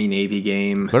to an Army Navy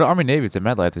game. Go to Army Navy. It's at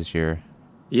MetLife this year.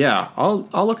 Yeah, I'll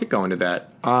look at going to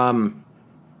that. I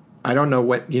don't know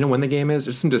when the game is.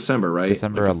 It's in December, right?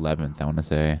 December 11th, I want to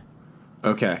say.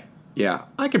 Okay. Yeah,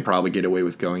 I could probably get away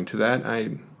with going to that. I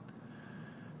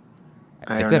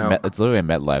don't know. It's literally at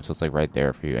MetLife, so it's like right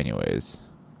there for you, anyways.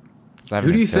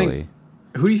 Who do you think?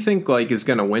 Who do you think like is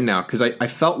going to win now? Because I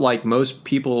felt like most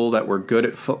people that were good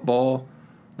at football,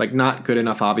 like not good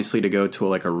enough obviously to go to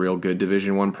like a real good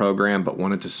Division I program, but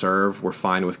wanted to serve, were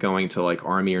fine with going to like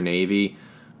Army or Navy.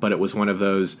 But it was one of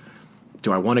those: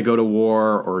 do I want to go to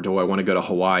war or do I want to go to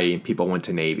Hawaii? And people went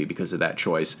to Navy because of that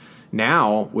choice.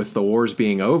 Now, with the wars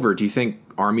being over, do you think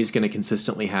Army's going to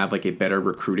consistently have like a better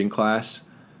recruiting class?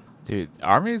 Dude,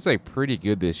 Army is like pretty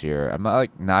good this year. I'm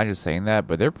not just saying that,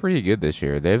 but they're pretty good this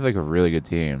year. They have like a really good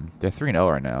team. They're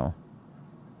 3-0 right now.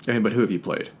 I mean, but who have you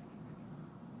played?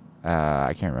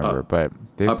 I can't remember, but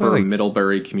they Upper play like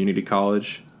Middlebury Community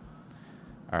College.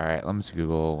 All right, let me just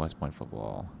Google West Point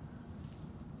football.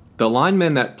 The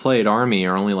linemen that played Army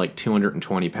are only like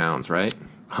 220 pounds, right?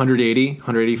 180,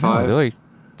 185?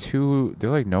 No, they're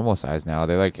like normal size now.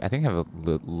 They're like, I think have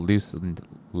loosened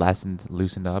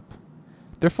up.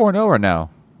 They're 4-0 right now.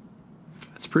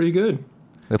 That's pretty good.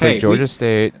 They play Hey, Georgia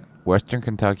State, Western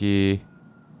Kentucky,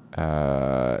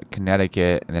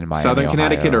 Connecticut, and then Miami, Southern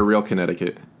Connecticut Ohio. or real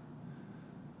Connecticut?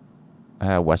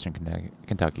 Western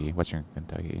Kentucky.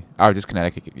 Oh, just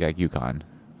Connecticut, like UConn.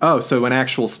 Oh, so an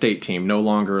actual state team, no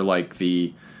longer like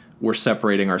we're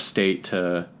separating our state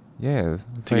to... Yeah,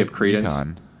 To give credence?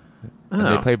 UConn. And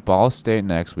they play Ball State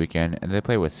next weekend, and they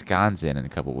play Wisconsin in a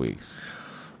couple weeks.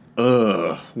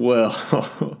 Well,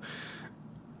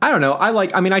 I don't know.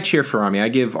 I cheer for Army. I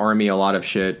give Army a lot of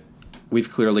shit.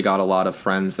 We've clearly got a lot of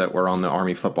friends that were on the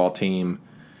Army football team.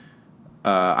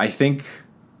 I think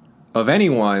of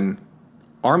anyone,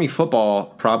 Army football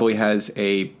probably has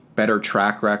a better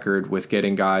track record with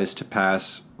getting guys to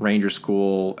pass Ranger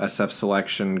School, SF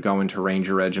selection, going to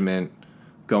Ranger Regiment,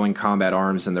 going combat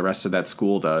arms than the rest of that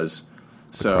school does.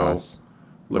 Lacrosse,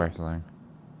 wrestling.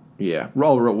 Yeah.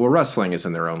 Well, wrestling is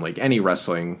in their own league. Any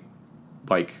wrestling,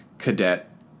 like cadet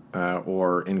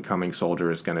or incoming soldier,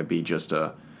 is going to be just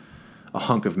a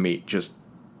hunk of meat, just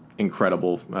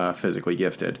incredible, physically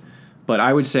gifted. But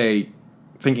I would say,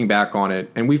 thinking back on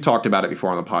it, and we've talked about it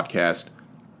before on the podcast,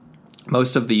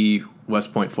 most of the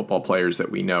West Point football players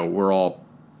that we know were all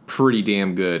pretty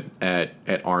damn good at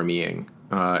Armying,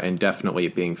 and definitely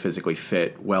at being physically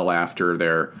fit well after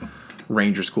their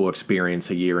Ranger School experience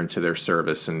a year into their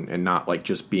service, and not like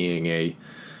just being a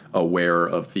wearer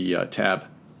of the tab.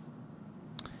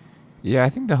 Yeah, I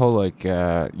think the whole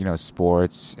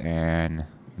sports and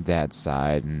that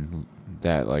side and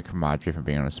that like camaraderie from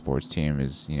being on a sports team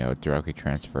is directly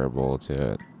transferable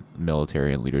to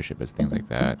military and leadership as things like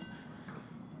that.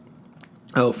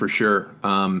 Oh, for sure.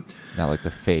 Not like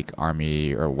the fake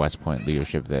Army or West Point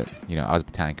leadership that I was a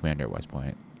battalion commander at West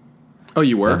Point. Oh,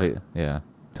 you were?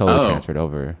 Totally transferred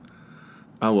over.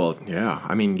 Oh well, yeah.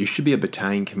 I mean, you should be a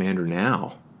battalion commander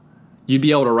now. You'd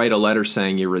be able to write a letter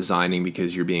saying you're resigning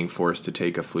because you're being forced to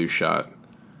take a flu shot.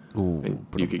 Ooh, and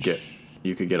you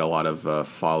could get a lot of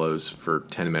follows for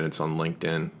 10 minutes on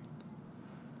LinkedIn.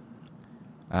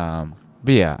 But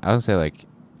yeah, I would say like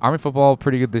Army football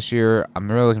pretty good this year.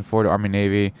 I'm really looking forward to Army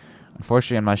Navy.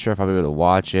 Unfortunately, I'm not sure if I'll be able to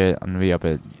watch it. I'm gonna be up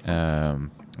at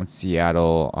in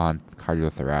Seattle on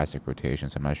cardiothoracic rotation,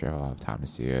 so I'm not sure if I'll have time to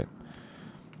see it.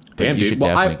 Damn, you dude. should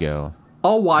definitely go.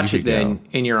 I'll watch it then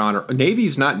in your honor.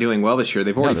 Navy's not doing well this year.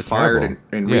 They've already fired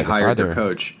and rehired their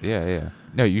coach. Yeah.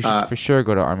 No, you should for sure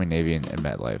go to Army Navy and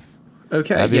MetLife.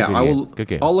 Okay, yeah, I will. Good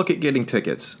game. I'll look at getting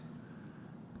tickets.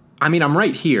 I mean, I'm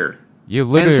right here. You're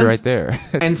literally right there.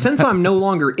 And since I'm no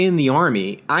longer in the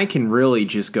Army, I can really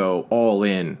just go all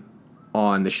in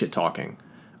on the shit talking.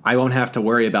 I won't have to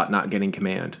worry about not getting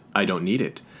command. I don't need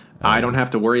it. I don't have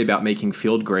to worry about making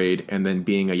field grade and then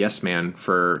being a yes man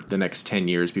for the next 10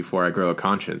 years before I grow a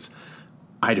conscience.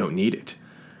 I don't need it.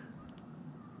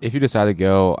 If you decide to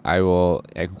go, I will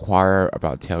inquire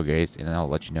about tailgates, and then I'll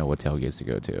let you know what tailgates to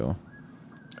go to.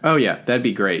 Oh, yeah, that'd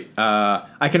be great.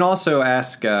 I can also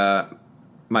ask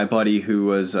my buddy who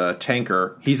was a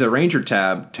tanker. He's a Ranger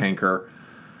Tab tanker,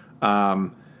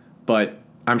 but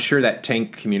I'm sure that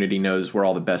tank community knows where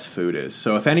all the best food is.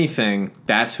 So if anything,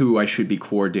 that's who I should be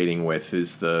coordinating with,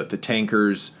 is the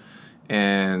tankers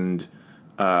and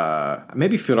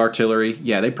maybe field artillery.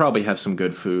 Yeah, they probably have some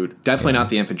good food. Definitely not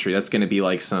the infantry. That's going to be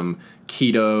like some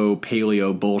keto,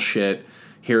 paleo bullshit.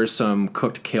 Here's some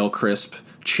cooked kale crisp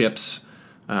chips.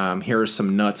 Here are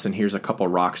some nuts, and here's a couple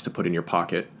rocks to put in your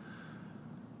pocket.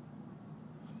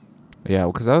 Yeah,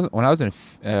 because when I was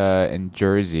in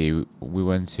Jersey, we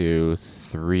went to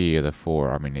 3 of the 4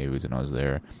 Army Navies when I was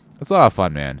there. It's a lot of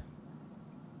fun, man.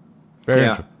 Very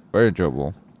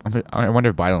enjoyable. I wonder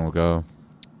if Biden will go.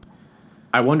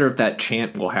 I wonder if that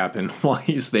chant will happen while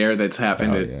he's there. That's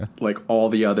happened at like all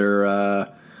the other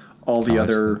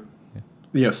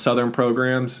Southern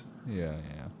programs. Yeah.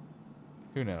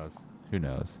 Who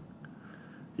knows?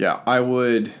 Yeah, I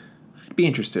would be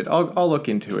interested. I'll look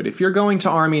into it. If you're going to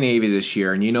Army Navy this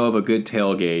year and you know of a good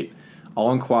tailgate,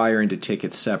 I'll inquire into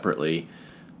tickets separately.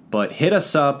 But hit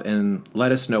us up and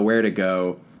let us know where to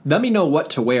go. Let me know what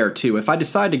to wear, too. If I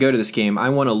decide to go to this game, I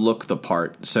want to look the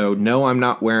part. So, no, I'm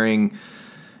not wearing,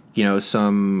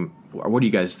 some... What are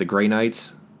you guys, the Grey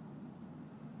Knights?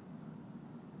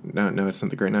 No, it's not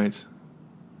the Grey Knights.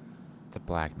 The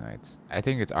Black Knights. I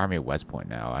think it's Army West Point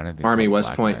now. I don't think Army it's West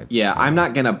Black Point. Knights. Yeah, I'm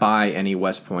not going to buy any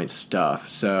West Point stuff.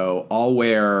 So I'll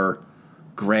wear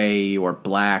gray or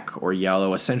black or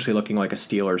yellow, essentially looking like a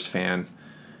Steelers fan.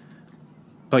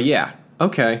 But yeah,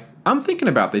 okay. I'm thinking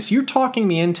about this. You're talking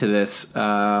me into this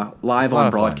live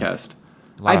on broadcast.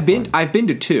 I've been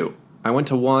to 2. I went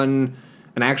to one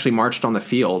and I actually marched on the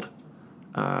field.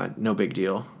 No big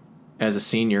deal. As a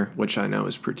senior, which I know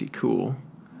is pretty cool.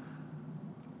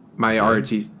 My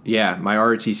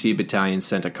ROTC battalion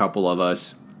sent a couple of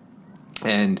us,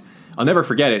 and I'll never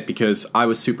forget it because I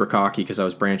was super cocky because I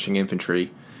was branching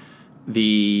infantry.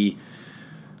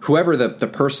 Whoever the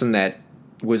person that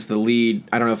was the lead,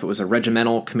 I don't know if it was a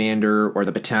regimental commander or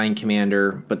the battalion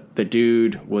commander, but the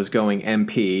dude was going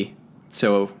MP,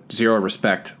 so 0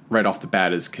 respect right off the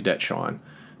bat as Cadet Sean,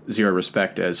 0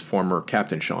 respect as former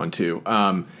Captain Sean too.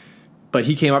 But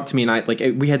he came up to me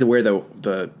and we had to wear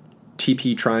the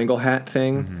TP triangle hat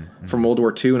thing from World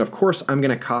War II. And of course, I'm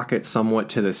going to cock it somewhat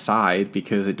to the side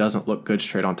because it doesn't look good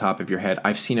straight on top of your head.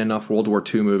 I've seen enough World War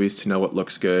II movies to know what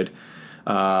looks good.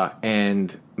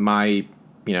 And I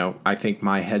think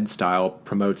my head style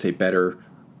promotes a better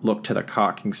look to the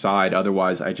cocking side.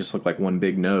 Otherwise, I just look like one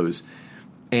big nose.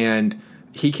 And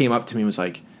he came up to me and was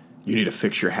like, "You need to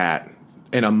fix your hat."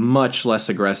 in a much less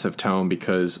aggressive tone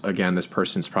because, again, this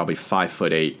person's probably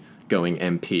 5'8" going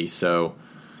MP. So,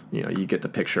 you get the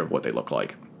picture of what they look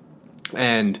like.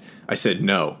 And I said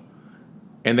no.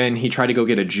 And then he tried to go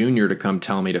get a junior to come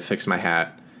tell me to fix my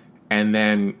hat. And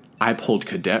then I pulled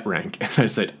cadet rank. And I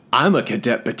said, I'm a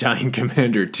cadet battalion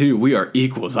commander too. We are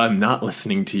equals. I'm not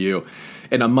listening to you.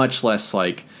 In a much less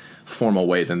formal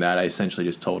way than that. I essentially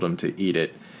just told him to eat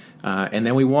it. And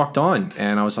then we walked on.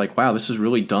 And I was like, wow, this is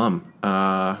really dumb.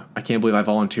 I can't believe I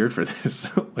volunteered for this.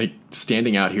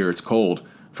 Standing out here, it's cold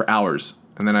for hours.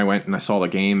 And then I went and I saw the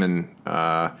game. And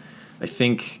I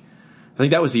think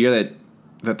that was the year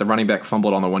that the running back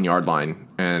fumbled on the 1 yard line,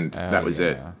 and that was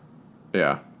it.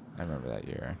 Yeah. I remember that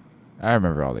year. I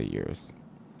remember all the years.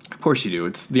 Of course you do.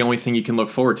 It's the only thing you can look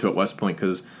forward to at West Point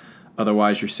because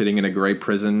otherwise you're sitting in a gray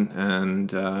prison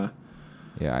and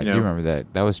yeah, I do remember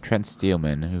that. That was Trent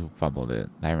Steelman who fumbled it.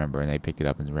 I remember, and they picked it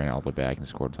up and ran all the way back and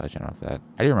scored a touchdown off that.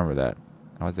 I do remember that.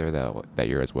 I was there that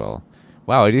year as well.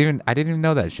 Wow, I didn't even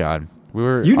know that, Sean. We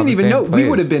were. You didn't even know. We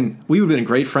would have been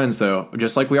great friends though,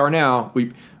 just like we are now.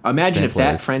 Imagine if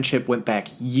that friendship went back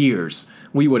years.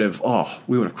 We would have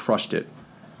crushed it.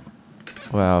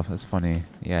 Wow, that's funny.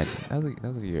 Yeah, that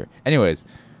was a year. Anyways,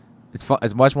 it's fun.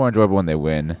 It's much more enjoyable when they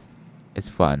win. It's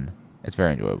fun. It's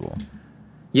very enjoyable.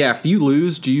 Yeah, if you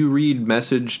lose, do you read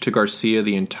Message to Garcia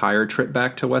the entire trip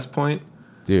back to West Point?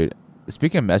 Dude,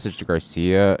 speaking of Message to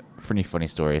Garcia, pretty funny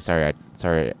story. Sorry,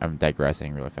 I'm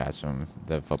digressing really fast from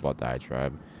the football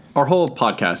diatribe. Our whole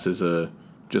podcast is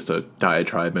just a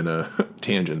diatribe and a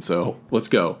tangent, so let's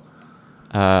go.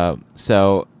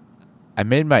 So I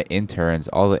made my interns,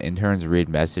 all the interns read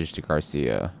Message to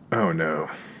Garcia. Oh, no.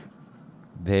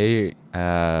 They,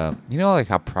 how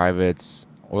privates,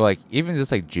 or even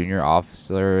just junior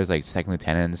officers, second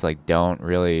lieutenants, don't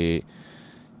really,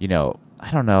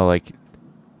 I don't know,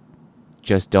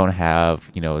 just don't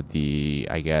have, the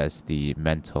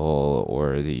mental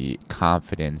or the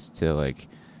confidence to,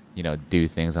 do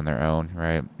things on their own,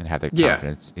 right? And have the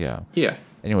confidence. Yeah. Yeah.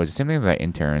 Anyways, the same thing with the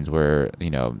interns where,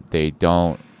 they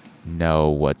don't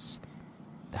know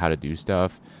how to do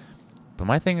stuff. But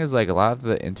my thing is, a lot of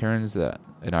the interns that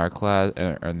in our class,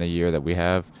 or in the year that we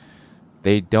have,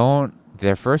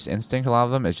 their first instinct, a lot of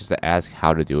them, is just to ask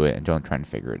how to do it and don't try and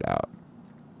figure it out.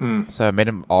 So I made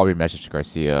them all read Message to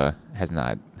Garcia. Has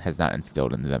not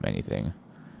instilled into them anything.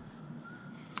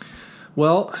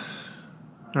 Well,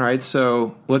 all right.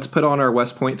 So let's put on our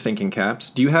West Point thinking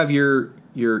caps. Do you have your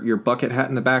bucket hat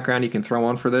in the background you can throw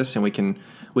on for this, and we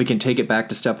can take it back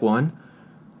to step one?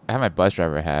 I have my bus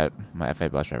driver hat, my FA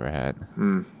bus driver hat.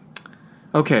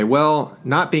 Okay. Well,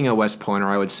 not being a West Pointer,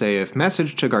 I would say if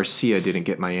Message to Garcia didn't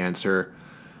get my answer,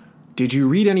 did you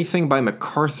read anything by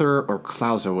MacArthur or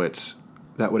Clausewitz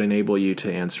that would enable you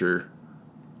to answer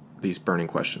these burning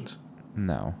questions?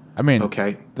 No. I mean,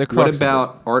 okay. What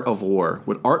about Art of War?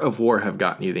 Would Art of War have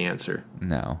gotten you the answer?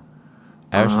 No.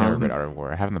 I actually never read Art of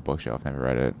War. I have it on the bookshelf. Never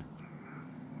read it.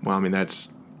 Well, I mean, that's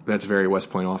very West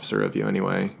Point officer of you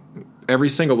anyway. Every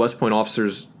single West Point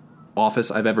officer's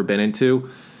office I've ever been into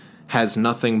has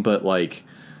nothing but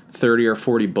 30 or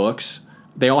 40 books.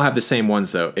 They all have the same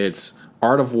ones, though. It's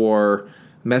Art of War,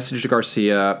 Message to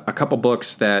Garcia, a couple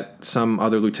books that some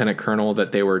other lieutenant colonel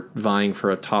that they were vying for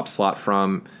a top slot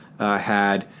from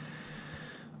had.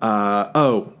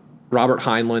 Robert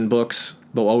Heinlein books.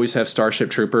 They'll always have Starship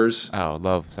Troopers. Oh,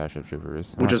 love Starship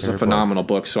Troopers. Which is a phenomenal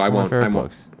book, so I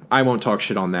won't talk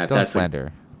shit on that. Don't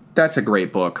slander. That's a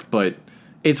great book, but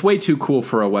it's way too cool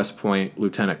for a West Point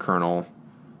lieutenant colonel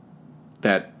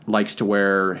that likes to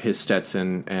wear his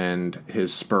Stetson and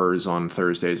his spurs on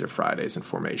Thursdays or Fridays in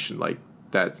formation. You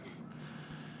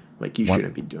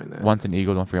shouldn't be doing that. Once an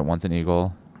Eagle, don't forget Once an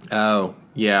Eagle. Oh,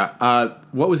 yeah.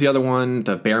 What was the other one?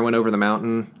 The Bear Went Over the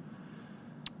Mountain.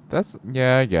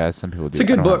 I guess some people do. It's a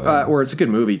good book, or it's a good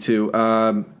movie too.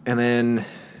 And then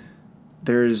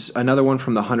there's another one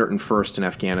from the 101st in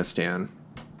Afghanistan.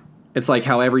 It's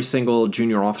how every single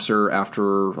junior officer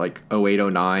after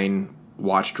 08, 09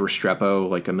 watched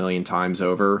Restrepo a million times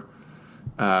over.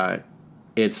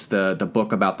 It's the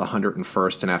book about the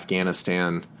 101st in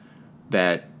Afghanistan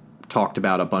that talked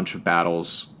about a bunch of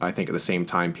battles, I think at the same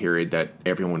time period, that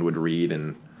everyone would read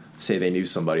and say they knew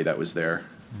somebody that was there.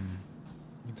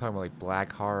 You're talking about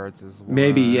Black Hearts as well.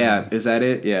 Maybe, yeah. Is that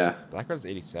it? Yeah. Black Hearts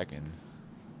is 82nd.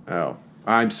 Oh.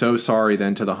 I'm so sorry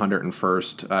then to the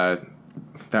 101st.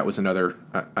 That was another,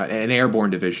 an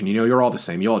airborne division. You're all the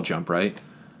same. You all jump, right?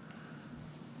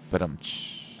 But I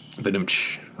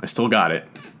still got it.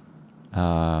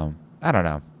 I don't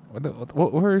know.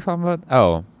 What were we talking about?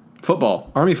 Oh.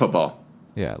 Football. Army football.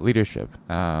 Yeah, leadership.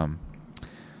 Yeah,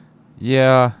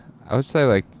 I would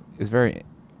say it's very.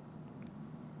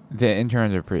 The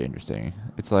interns are pretty interesting.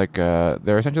 It's like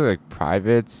they're essentially like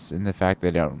privates in the fact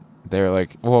they're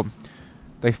like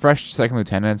fresh second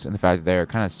lieutenants in the fact that they're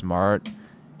kind of smart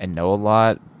and know a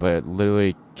lot, but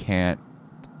literally can't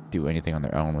do anything on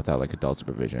their own without like adult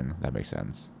supervision. That makes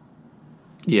sense.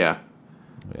 Yeah.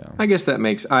 Yeah. I guess that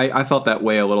makes... I felt that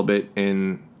way a little bit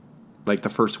in like the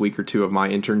first week or two of my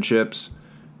internships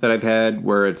that I've had,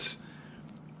 where it's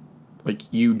like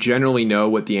you generally know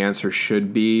what the answer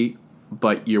should be,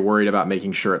 but you're worried about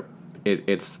making sure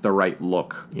it's the right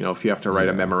look. You know, if you have to write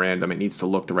a memorandum, it needs to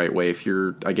look the right way. If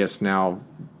you're, I guess now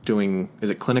doing,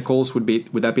 is it clinicals would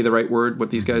that be the right word,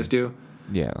 what these guys do?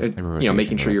 Yeah.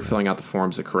 Making sure you're filling out the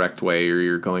forms the correct way, or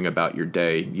you're going about your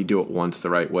day. You do it once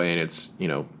the right way, and it's,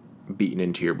 beaten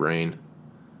into your brain.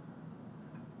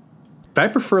 But I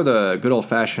prefer the good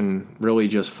old-fashioned, really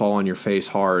just fall on your face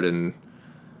hard and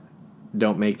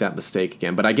don't make that mistake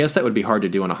again. But I guess that would be hard to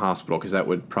do in a hospital, because that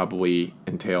would probably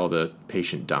entail the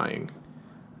patient dying.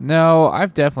 No,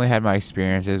 I've definitely had my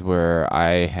experiences where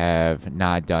I have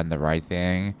not done the right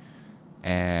thing,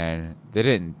 and they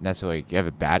didn't necessarily have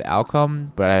a bad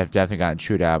outcome, but I've definitely gotten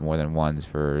chewed out more than once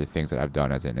for things that I've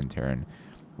done as an intern,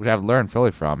 which I've learned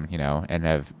fully from, and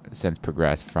have since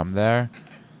progressed from there.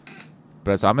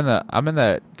 But so I'm in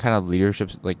the kind of leadership,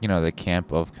 like, the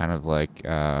camp of kind of like,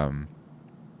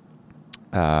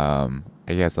 I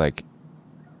guess like,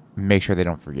 make sure they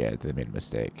don't forget that they made a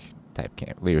mistake type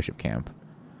camp, leadership camp.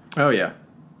 Oh yeah,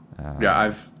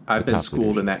 I've been schooled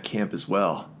leadership in that camp as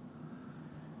well.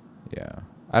 Yeah,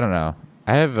 I don't know.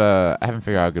 I haven't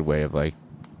figured out a good way of like,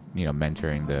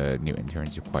 mentoring the new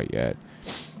interns quite yet.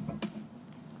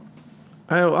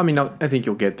 I think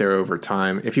you'll get there over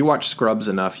time. If you watch Scrubs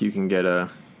enough, you can get a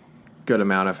good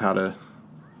amount of how to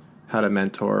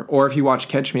mentor. Or if you watch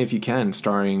Catch Me If You Can,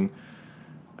 starring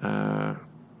DiCaprio.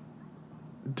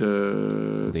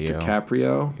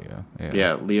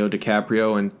 Yeah, Leo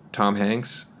DiCaprio and Tom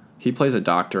Hanks. He plays a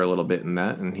doctor a little bit in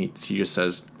that, and he just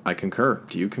says, "I concur."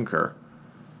 Do you concur?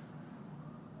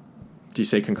 Do you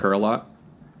say concur a lot?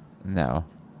 No.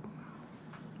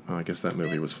 Oh, I guess that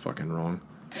movie was fucking wrong.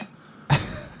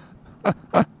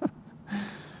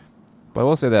 But I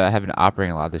will say that I have been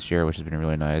operating a lot this year, which has been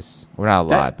really nice. Well, not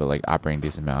a lot, but like operating a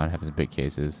decent amount, having some big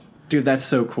cases. Dude, that's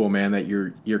so cool, man, that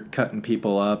you're cutting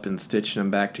people up and stitching them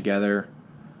back together.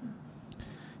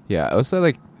 Yeah, I would say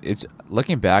like it's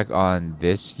looking back on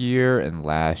this year and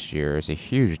last year is a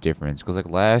huge difference, because like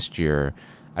last year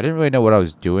I didn't really know what I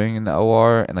was doing in the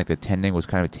OR, and like the attending was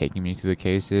kind of taking me through the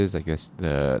cases, like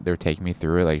they were taking me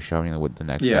through it, like showing me what the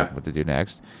next step, what to do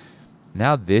next.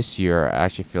 Now this year, I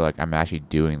actually feel like I'm actually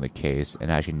doing the case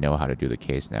and I actually know how to do the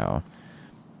case now.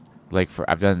 Like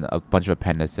I've done a bunch of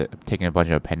taken a bunch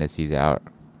of appendices out.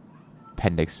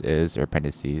 Appendixes or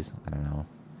appendices, I don't know.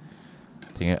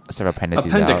 Taking several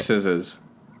appendices out. Appendixes.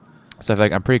 So I feel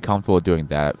like I'm pretty comfortable doing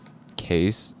that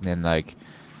case. And then like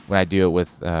when I do it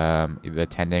with the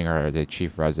attending or the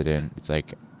chief resident, it's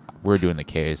like we're doing the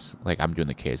case. Like I'm doing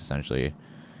the case essentially.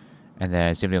 And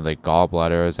then same thing with like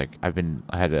gallbladders. Like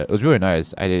it was really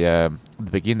nice. I did at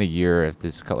the beginning of the year, a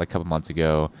couple months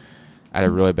ago, I had a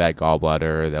really bad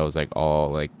gallbladder that was like all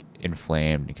like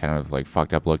inflamed and kind of like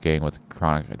fucked up looking with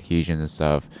chronic adhesions and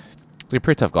stuff. It's like a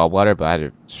pretty tough gallbladder, but I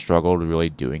had struggled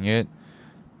really doing it.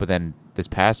 But then this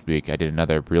past week, I did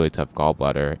another really tough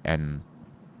gallbladder, and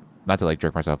not to like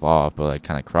jerk myself off, but like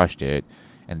kind of crushed it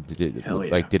and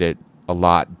did it a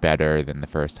lot better than the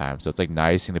first time. So it's like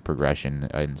nice seeing the progression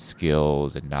in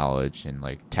skills and knowledge and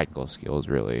like technical skills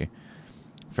really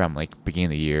from like beginning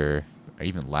of the year or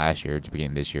even last year to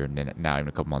beginning of this year, and then now even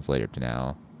a couple months later to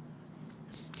now.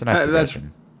 It's a nice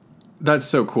progression. That's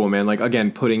so cool, man. Like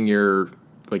again, putting your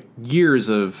like years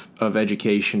of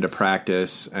education to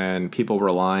practice and people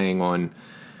relying on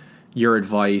your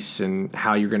advice and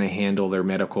how you're going to handle their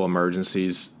medical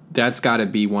emergencies. That's got to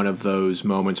be one of those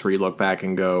moments where you look back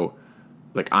and go,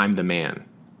 like, I'm the man.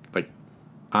 Like,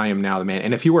 I am now the man.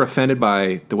 And if you were offended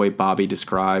by the way Bobby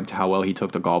described how well he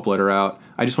took the gallbladder out,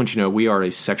 I just want you to know we are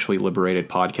a sexually liberated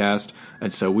podcast,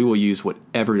 and so we will use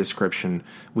whatever description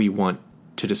we want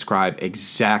to describe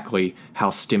exactly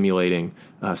how stimulating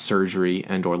surgery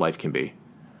and or life can be.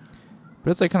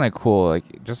 But it's like kind of cool,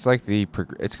 like just like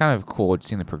it's kind of cool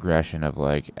seeing the progression of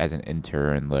like as an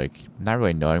intern, like not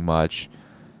really knowing much,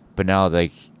 but now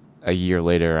like a year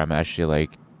later, I'm actually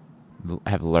like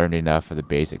have learned enough of the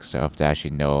basic stuff to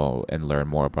actually know and learn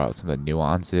more about some of the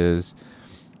nuances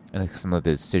and like some of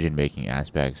the decision making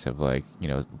aspects of like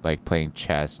like playing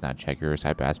chess, not checkers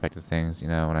type aspect of things. You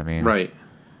know what I mean? Right.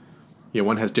 Yeah,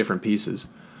 one has different pieces.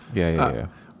 Yeah.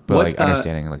 But like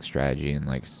understanding like strategy and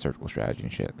like surgical strategy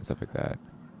and shit and stuff like that.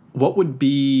 what would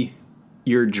be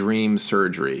your dream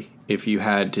surgery if you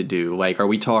had to do? Like, are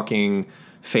we talking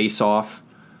face off,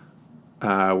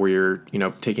 where you're,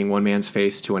 taking one man's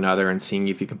face to another and seeing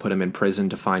if you can put him in prison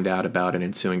to find out about an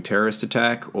ensuing terrorist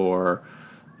attack, or,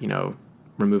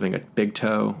 removing a big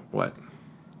toe? What?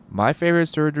 My favorite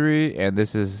surgery, and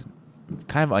this is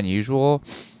kind of unusual,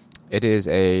 it is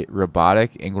a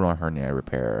robotic inguinal hernia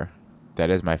repair. That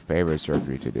is my favorite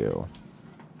surgery to do.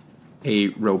 A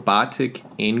robotic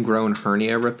ingrown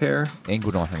hernia repair?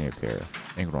 Inguinal hernia repair.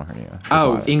 Inguinal hernia.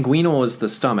 Oh, Robotic. inguinal is the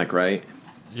stomach, right?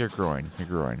 Your groin.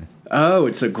 Oh,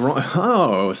 it's a groin.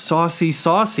 Oh,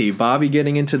 saucy. Bobby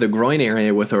getting into the groin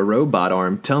area with a robot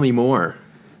arm. Tell me more.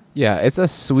 Yeah, it's a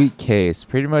sweet case.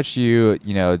 Pretty much it's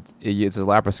a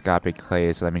laparoscopic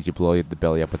case, so that means you blow the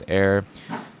belly up with air.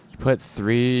 You put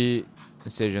 3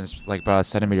 incisions, like about a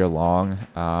centimeter long,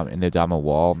 in the abdominal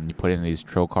wall, and you put in these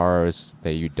trocars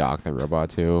that you dock the robot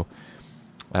to.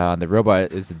 The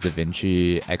robot is the Da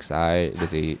Vinci Xi. It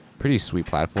is a pretty sweet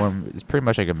platform. It's pretty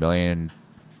much like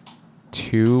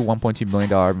 $1.2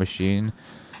 million machine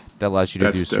that allows you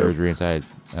to do surgery inside.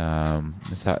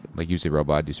 Use the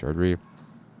robot to do surgery.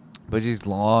 But these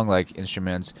long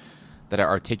instruments that are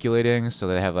articulating, so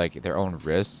they have their own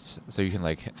wrists, so you can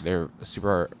they're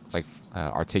super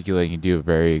articulating. You do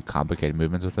very complicated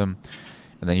movements with them,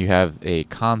 and then you have a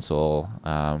console,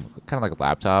 kind of like a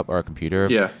laptop or a computer.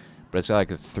 Yeah. But it's got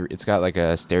it's got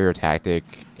a stereotactic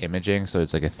imaging, so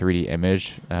it's like a 3D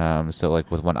image. So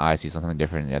with one eye sees something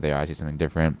different, and the other eye sees something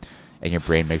different, and your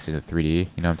brain makes it into 3D.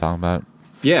 You know what I'm talking about?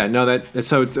 Yeah, no,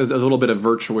 so it's a little bit of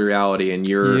virtual reality, and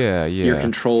you're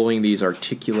controlling these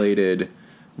articulated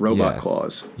robot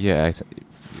claws. Yeah.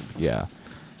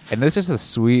 And it's just a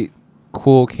sweet,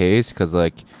 cool case because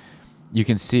you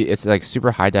can see it's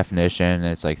super high definition. And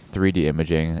it's 3D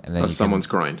imaging, and then of someone's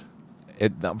groin.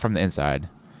 From the inside.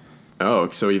 Oh,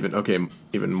 so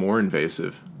even more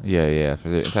invasive. Yeah, for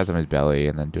inside someone's belly,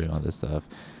 and then doing all this stuff.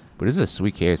 But this is a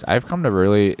sweet case. I've come to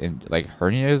really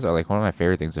hernias are one of my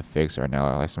favorite things to fix right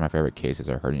now. Some of my favorite cases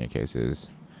are hernia cases.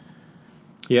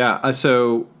 Yeah.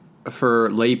 So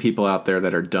for lay people out there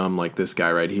that are dumb like this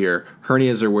guy right here,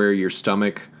 hernias are where your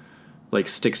stomach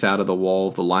sticks out of the wall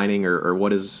of the lining, or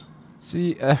what is?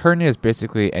 See, a hernia is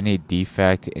basically any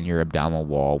defect in your abdominal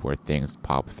wall where things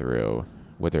pop through,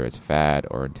 whether it's fat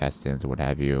or intestines or what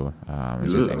have you.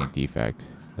 It's just any defect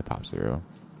that pops through.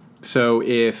 So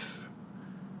if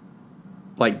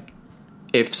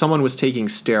someone was taking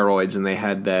steroids and they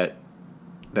had that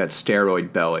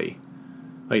steroid belly,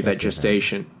 that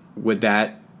gestation, would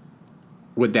that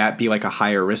be a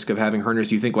higher risk of having hernias?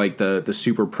 Do you think the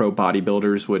super pro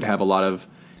bodybuilders would have a lot of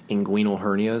inguinal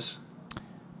hernias?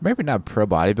 Maybe not pro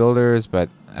bodybuilders, but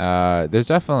there's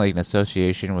definitely an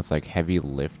association with heavy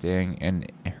lifting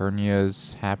and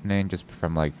hernias happening just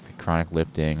from the chronic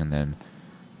lifting and then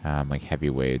heavy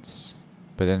weights.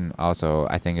 But then also,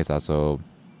 I think it's also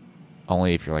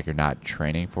only if you're not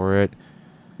training for it.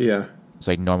 Yeah. It's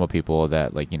normal people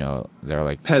that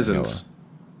they're peasants.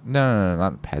 No,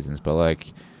 not peasants,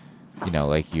 but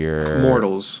your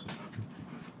mortals,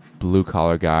 blue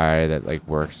collar guy that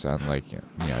works on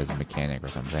as a mechanic or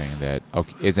something that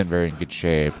isn't very in good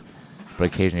shape, but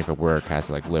occasionally for work has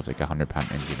to lift a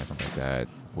 100-pound engine or something like that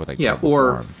with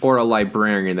or a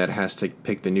librarian that has to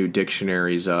pick the new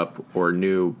dictionaries up or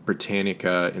new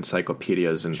Britannica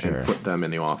encyclopedias and put them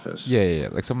in the office. Yeah.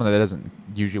 Someone that doesn't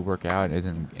usually work out and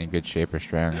isn't in good shape or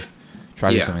strength.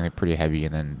 Try to do something pretty heavy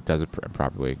and then does it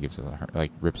improperly, gives it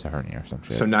rips a hernia or some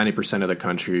shit. So 90% of the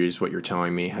country is what you're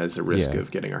telling me has a risk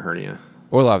of getting a hernia.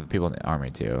 Or a lot of people in the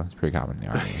army too. It's pretty common in the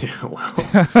army. Yeah, well,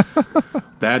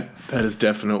 that is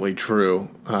definitely true.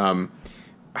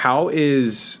 How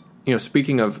is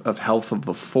speaking of health of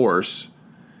the force,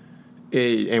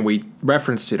 and we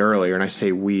referenced it earlier, and I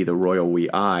say we, the royal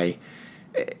I.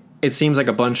 It seems like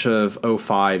a bunch of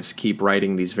 05s keep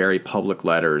writing these very public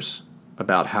letters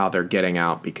about how they're getting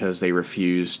out because they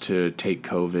refuse to take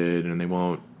COVID and they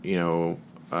won't,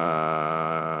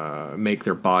 make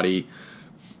their body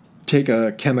take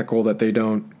a chemical that they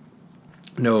don't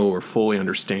know or fully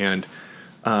understand.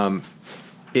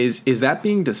 Is that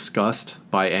being discussed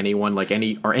by anyone?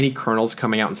 Are any colonels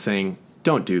coming out and saying,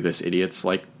 "Don't do this, idiots"?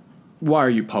 Why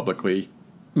are you publicly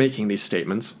making these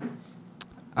statements?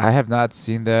 I have not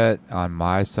seen that on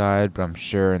my side, but I'm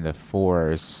sure in the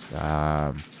force,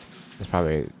 there's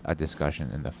probably a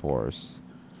discussion in the force.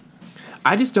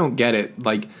 I just don't get it.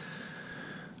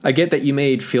 I get that you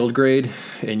made field grade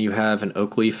and you have an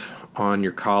oak leaf on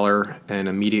your collar and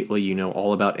immediately you know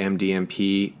all about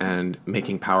MDMP and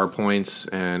making PowerPoints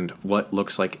and what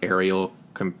looks like Arial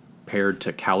compared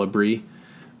to Calibri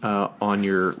on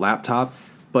your laptop.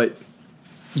 But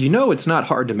it's not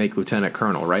hard to make lieutenant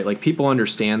colonel, right? Like, people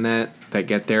understand that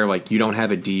get there. Like, you don't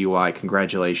have a DUI.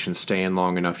 Congratulations, stay in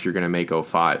long enough. You're going to make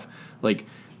 05. Like,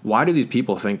 why do these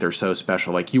people think they're so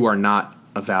special? Like, you are not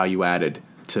a value added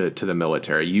to the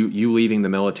military. You leaving the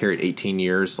military at 18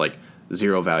 years, like,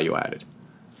 zero value added.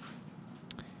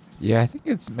 Yeah, I think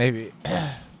it's maybe,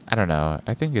 I don't know.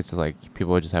 I think it's like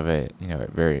people just have a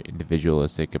very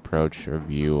individualistic approach or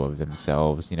view of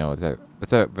themselves.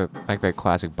 It's like that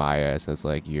classic bias. That's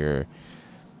like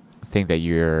think that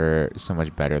you're so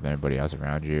much better than everybody else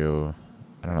around you.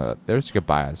 I don't know. There's like a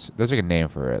bias. There's like a name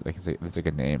for it. Like it's like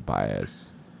a name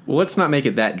bias. Well, let's not make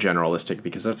it that generalistic,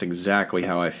 because that's exactly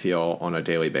how I feel on a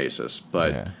daily basis.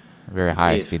 But yeah. A very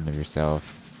high esteem of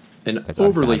yourself. An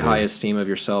overly high esteem of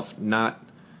yourself, not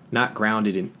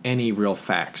grounded in any real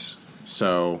facts.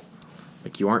 So,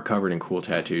 like, you aren't covered in cool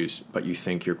tattoos, but you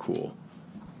think you're cool.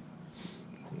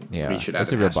 Yeah,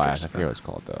 that's a real bias. I forget what it's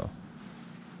called, though.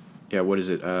 Yeah, what is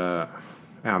it? Oh,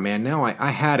 man, now I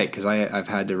had it, because I've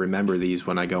had to remember these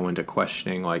when I go into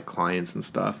questioning, like, clients and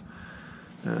stuff.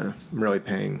 I'm really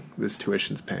this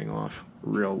tuition's paying off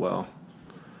real well.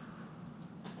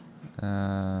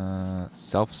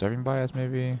 Self-serving bias,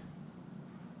 maybe?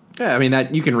 Yeah, I mean,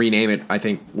 that you can rename it. I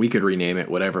think we could rename it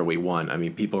whatever we want. I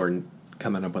mean, people are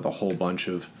coming up with a whole bunch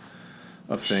of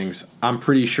things. I'm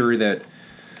pretty sure that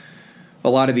a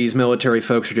lot of these military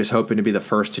folks are just hoping to be the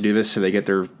first to do this, so they get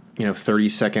their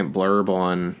 30-second blurb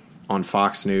on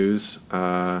Fox News,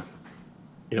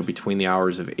 between the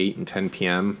hours of 8 and 10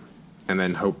 p.m., and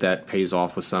then hope that pays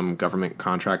off with some government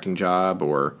contracting job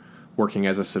or working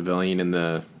as a civilian in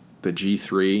the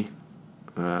G3,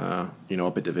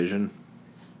 up at Division.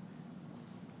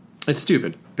 It's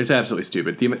stupid. It's absolutely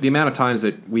stupid. The amount of times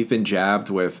that we've been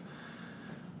jabbed with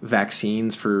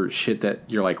vaccines for shit that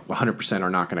you're like 100%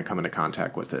 are not going to come into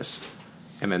contact with this.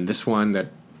 And then this one that,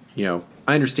 I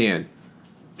understand.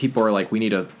 People are like, we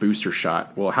need a booster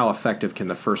shot. Well, how effective can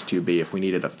the first two be if we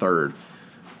needed a third?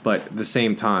 But at the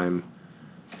same time,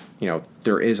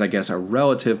 there is, I guess, a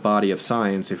relative body of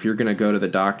science. If you're going to go to the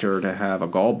doctor to have a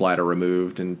gallbladder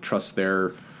removed and trust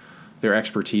their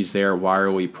expertise there, why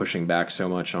are we pushing back so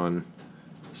much on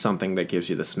something that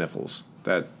gives you the sniffles?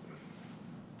 And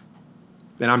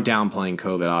I'm downplaying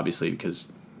COVID, obviously,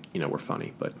 because, we're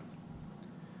funny, but...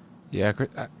 Yeah,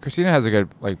 Christina has a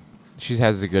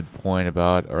good point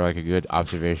about, or like a good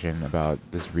observation about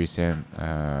this recent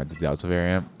the Delta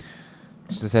variant.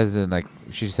 She says that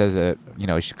she's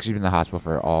been in the hospital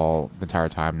for the entire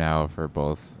time now for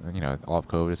both, all of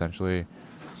COVID essentially.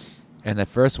 And the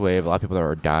first wave, a lot of people that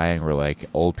were dying were like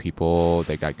old people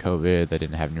that got COVID that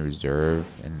didn't have any reserve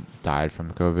and died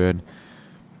from COVID.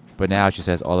 But now she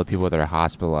says all the people that are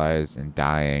hospitalized and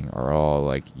dying are all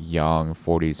like young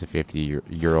 40s to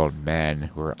 50-year-old men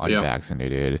who are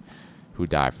unvaccinated who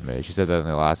died from it. She said that in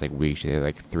the last week she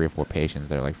had 3 or 4 patients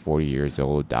that are 40 years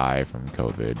old die from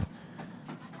COVID.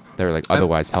 They're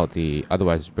otherwise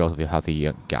relatively healthy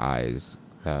young guys.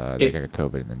 They got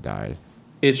COVID and then died.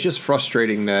 It's just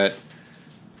frustrating that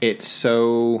it's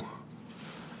so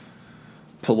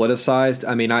politicized.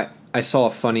 I mean, I saw a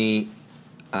funny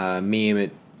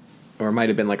meme, or it might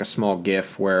have been a small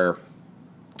GIF where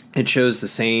it shows the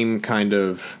same kind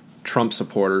of Trump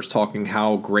supporters talking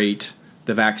how great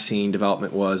the vaccine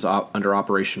development was under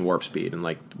Operation Warp Speed,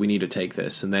 and we need to take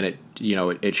this. And then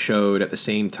it showed at the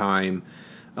same time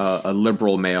a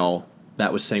liberal male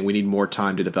that was saying we need more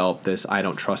time to develop this. I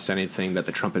don't trust anything that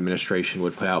the Trump administration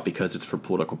would put out because it's for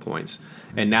political points.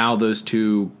 And now those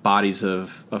two bodies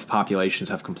of populations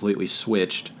have completely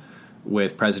switched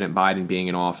with President Biden being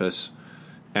in office.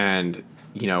 And,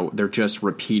 they're just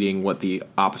repeating what the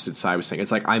opposite side was saying.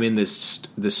 It's like I'm in this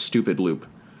stupid loop.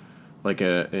 Wasn't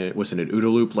it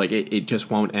OODA loop? It just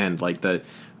won't end. The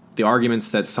arguments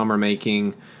that some are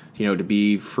making, to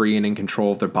be free and in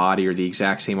control of their body are the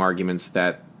exact same arguments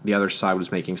that the other side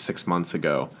was making 6 months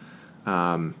ago.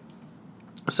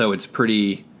 So it's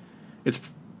pretty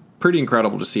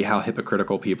incredible to see how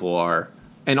hypocritical people are,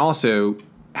 and also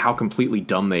how completely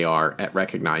dumb they are at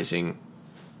recognizing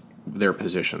their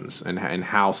positions and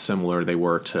how similar they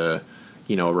were to,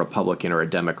 a Republican or a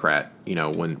Democrat,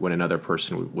 when another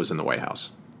person was in the White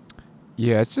House.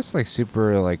 Yeah, it's just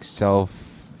super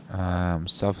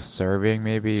self-serving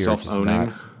maybe, self-owning.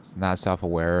 Or just not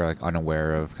self-aware,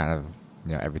 unaware of kind of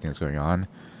everything that's going on.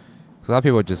 Because a lot of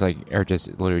people just are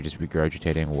just literally just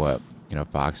regurgitating what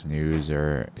Fox News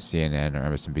or CNN or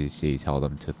MSNBC tell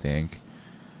them to think.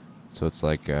 So it's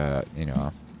a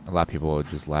lot of people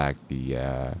just lack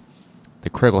the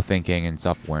critical thinking and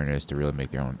self-awareness to really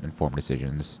make their own informed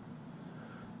decisions.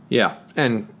 Yeah,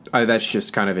 and that's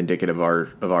just kind of indicative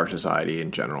of our society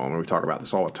in general. I mean, we talk about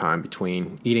this all the time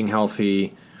between eating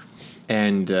healthy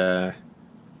and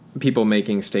people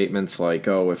making statements like,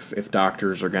 "Oh, if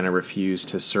doctors are going to refuse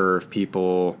to serve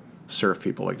people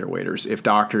like they're waiters, if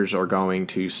doctors are going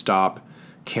to stop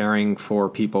caring for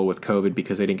people with COVID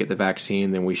because they didn't get the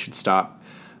vaccine, then we should stop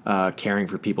caring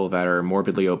for people that are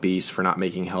morbidly obese for not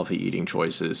making healthy eating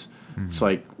choices." Mm-hmm. It's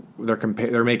like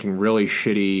they're making really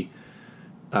shitty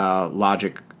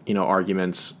logic,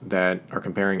 arguments that are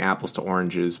comparing apples to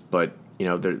oranges, but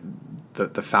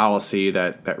the fallacy,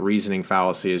 that reasoning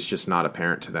fallacy, is just not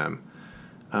apparent to them.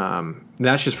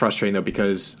 That's just frustrating though,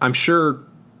 because I'm sure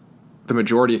the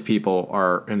majority of people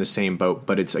are in the same boat,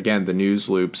 but it's, again, the news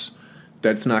loops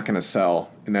that's not going to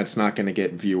sell, and that's not going to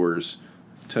get viewers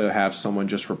to have someone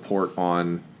just report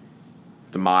on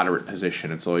the moderate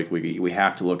position. It's like we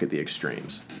have to look at the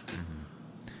extremes.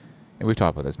 And we've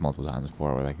talked about this multiple times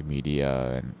before with like the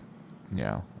media and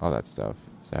all that stuff.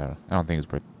 So I don't think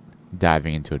it's worth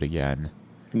diving into it again.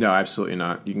 No, absolutely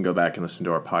not. You can go back and listen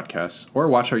to our podcasts or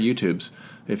watch our YouTubes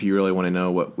if you really want to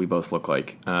know what we both look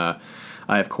like. I,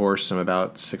 of course, am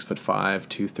about 6'5",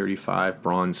 235,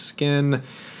 bronze skin,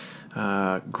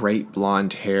 great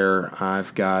blonde hair.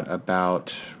 I've got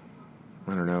about,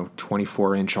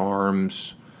 24-inch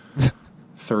arms,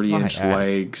 30-inch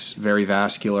legs, very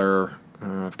vascular.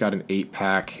 I've got an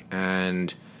 8-pack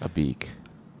and a beak.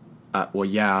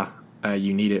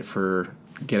 You need it for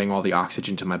getting all the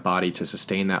oxygen to my body to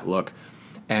sustain that look.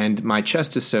 And my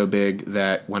chest is so big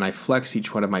that when I flex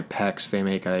each one of my pecs, they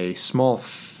make a small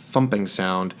thumping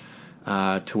sound,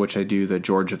 to which I do the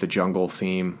George of the Jungle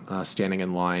theme, standing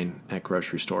in line at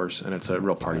grocery stores, and it's a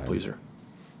real party pleaser.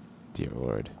 Dear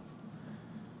Lord.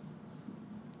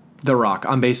 The Rock.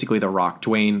 I'm basically The Rock.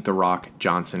 Dwayne The Rock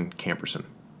Johnson Camperson.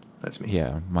 That's me.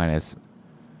 Yeah, minus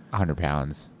 100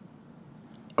 pounds.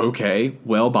 Okay,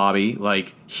 well, Bobby,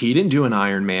 he didn't do an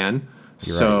Iron Man,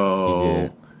 so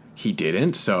right. He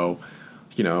didn't. So,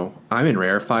 I'm in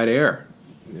rarefied air.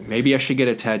 Maybe I should get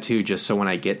a tattoo just so when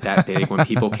I get that big, when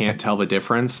people can't tell the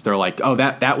difference, they're like, "Oh,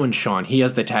 that one's Sean. He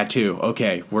has the tattoo.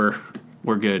 Okay, we're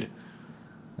good."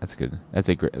 That's good. That's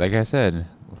a great. Like I said,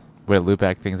 way to loop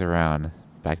back things around.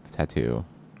 Back to the tattoo.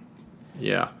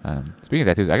 Yeah. Speaking of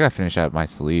tattoos, I gotta finish out my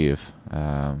sleeve.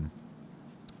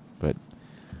 But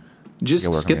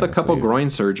just skip a couple groin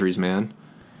surgeries, man.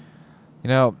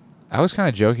 I was kind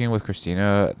of joking with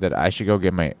Christina that I should go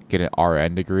get an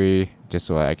RN degree just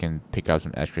so I can pick up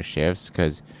some extra shifts,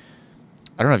 because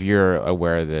I don't know if you're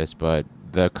aware of this, but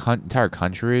the entire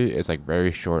country is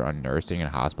very short on nursing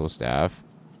and hospital staff.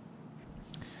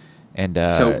 And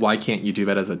so why can't you do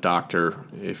that as a doctor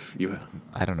if you?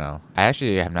 I don't know. I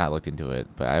actually have not looked into it,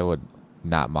 but I would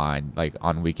not mind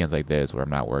on weekends like this where I'm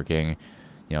not working,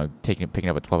 picking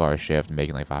up a 12-hour shift and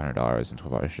making $500 in a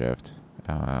 12-hour shift.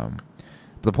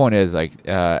 But the point is,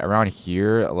 around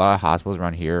here, a lot of hospitals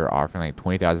around here are offering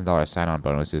 $20,000 sign-on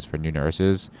bonuses for new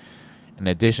nurses. In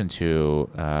addition to,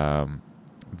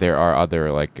 there are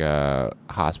other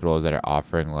hospitals that are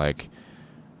offering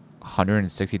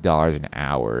 $160 an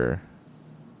hour.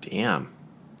 Damn.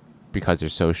 Because they're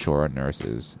so short on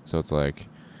nurses. So it's I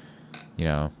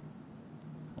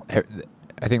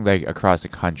think across the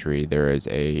country there is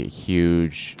a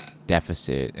huge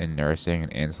deficit in nursing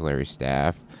and ancillary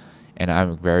staff, and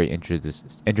I'm very interested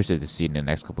to see in the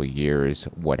next couple of years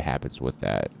what happens with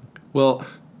that. Well,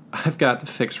 I've got the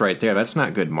fix right there. That's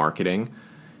not good marketing.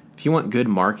 If you want good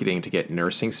marketing to get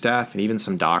nursing staff and even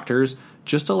some doctors,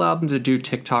 just allow them to do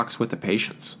TikToks with the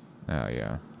patients. Oh,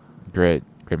 yeah. Great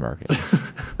marketing.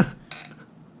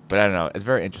 But I don't know. It's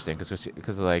very interesting because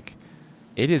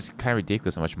it is kind of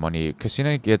ridiculous how much money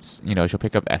Christina gets. She'll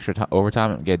pick up extra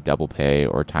overtime and get double pay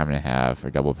or time and a half or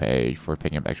double pay for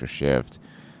picking up extra shift.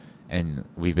 And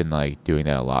we've been doing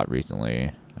that a lot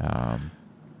recently.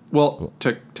 Well,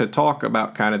 to talk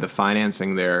about kind of the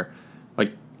financing there,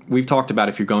 we've talked about,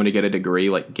 if you're going to get a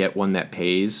degree, get one that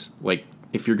pays.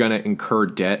 If you're going to incur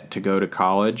debt to go to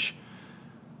college,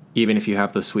 even if you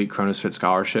have the sweet Cronus Fit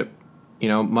scholarship,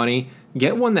 money,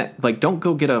 get one that, don't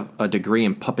go get a degree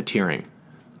in puppeteering,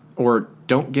 or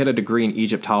don't get a degree in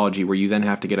Egyptology where you then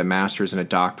have to get a master's and a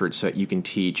doctorate so that you can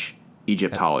teach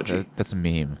Egyptology. That's a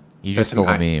meme. You just stole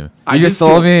a meme. You just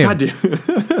stole a meme.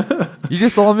 You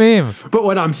just stole a meme. But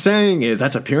what I'm saying is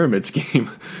that's a pyramid scheme.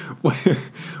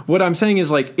 What I'm saying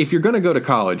is, if you're going to go to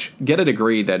college, get a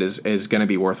degree that is going to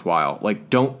be worthwhile.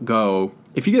 Don't go,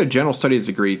 if you get a general studies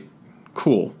degree,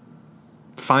 cool.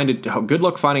 Good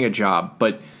luck finding a job.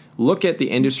 But look at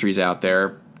the industries out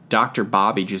there. Dr.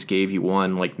 Bobby just gave you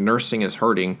one. Nursing is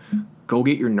hurting. Go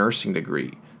get your nursing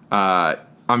degree.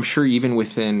 I'm sure even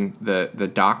within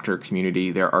the doctor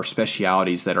community, there are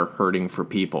specialities that are hurting for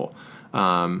people.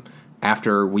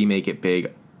 After we make it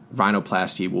big,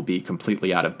 rhinoplasty will be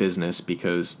completely out of business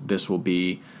because this will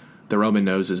be the Roman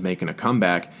nose is making a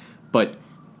comeback. But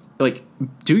like,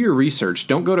 do your research.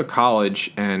 Don't go to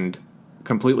college and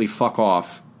completely fuck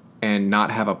off and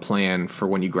not have a plan for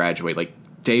when you graduate. Like,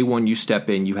 day one you step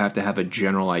in, you have to have a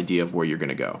general idea of where you're going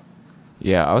to go.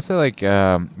 Yeah, I would say like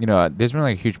there's been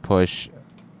like a huge push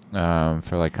for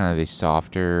like kind of these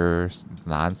softer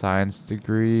non-science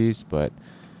degrees, but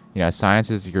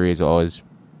sciences degrees will always,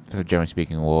 generally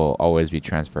speaking, will always be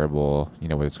transferable.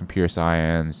 Whether it's computer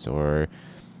science or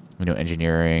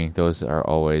engineering, those are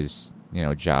always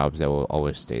jobs that will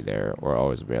always stay there or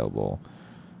always available.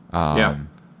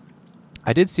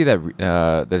 I did see that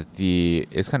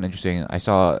it's kind of interesting. I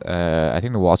saw I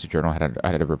think the Wall Street Journal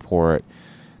had a report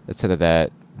that said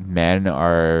that there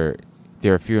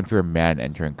are fewer and fewer men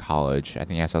entering college. I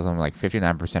think I saw something like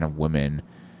 59% of women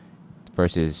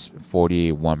versus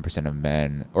 41% of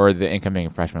men, or the incoming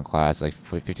freshman class, like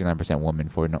 59% women,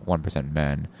 41%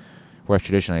 men, whereas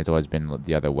traditionally it's always been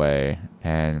the other way.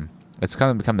 And it's kind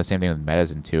of become the same thing with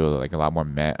medicine too. Like a lot more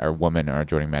men or women are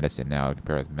joining medicine now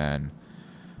compared with men.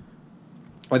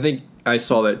 I think I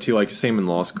saw that too. Like same in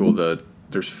law school,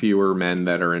 there's fewer men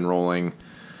that are enrolling.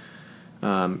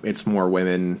 It's more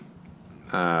women.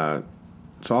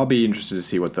 So I'll be interested to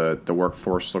see what the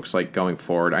workforce looks like going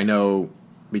forward. I know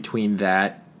between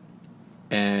that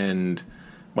and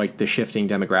like the shifting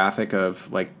demographic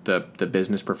of like the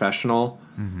business professional,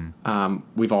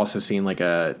 we've also seen like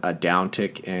a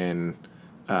downtick in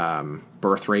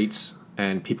birth rates,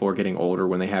 and people are getting older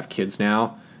when they have kids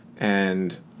now.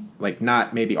 And like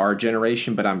not maybe our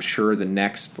generation, but I'm sure the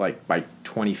next, like by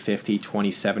 2050,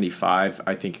 2075,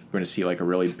 I think we're going to see like a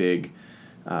really big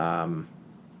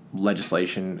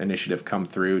legislation initiative come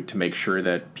through to make sure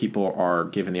that people are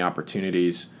given the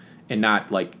opportunities, and not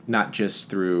just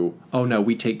through, oh no,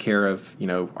 we take care of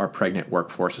our pregnant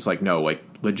workforce. It's like, no, like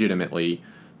legitimately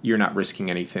you're not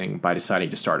risking anything by deciding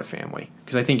to start a family.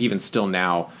 Because I think even still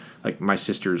now, like my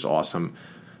sister is awesome,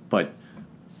 but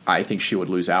I think she would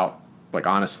lose out, like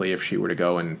honestly, if she were to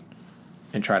go and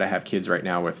try to have kids right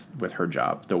now with her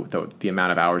job. The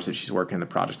amount of hours that she's working in the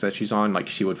projects that she's on, like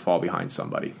she would fall behind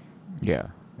somebody. Yeah,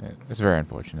 it's very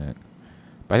unfortunate.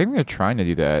 But I think they're trying to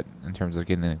do that in terms of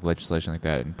getting legislation like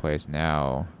that in place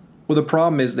now. Well, the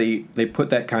problem is they put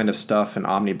that kind of stuff in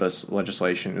omnibus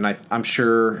legislation, and I'm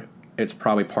sure it's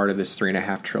probably part of this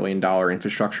 $3.5 trillion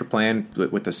infrastructure plan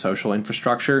with the social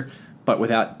infrastructure, but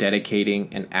without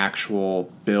dedicating an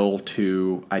actual bill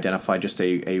to identify just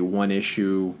a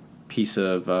one-issue piece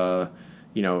of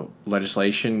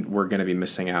legislation, we're going to be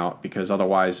missing out, because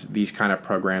otherwise these kind of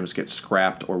programs get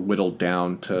scrapped or whittled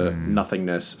down to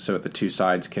nothingness so that the two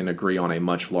sides can agree on a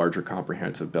much larger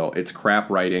comprehensive bill. It's crap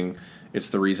writing. It's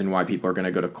the reason why people are going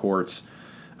to go to courts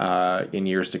in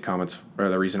years to come. It's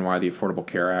the reason why the Affordable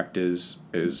Care Act is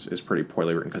pretty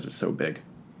poorly written, because it's so big.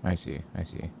 I see.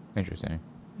 Interesting.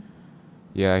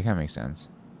 Yeah, that kind of makes sense.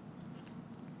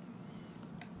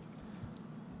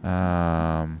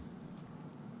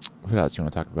 What else do you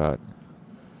want to talk about?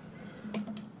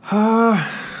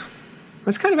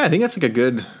 That's kind of, I think that's like a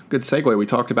good segue. We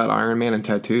talked about Iron Man and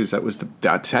tattoos.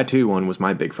 That tattoo one was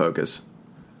my big focus.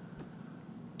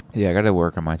 Yeah, I got to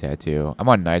work on my tattoo. I'm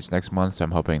on nights next month, so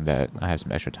I'm hoping that I have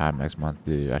some extra time next month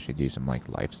to actually do some like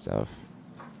life stuff.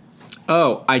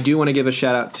 Oh, I do want to give a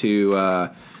shout out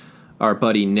to our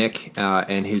buddy Nick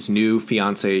and his new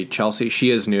fiance Chelsea.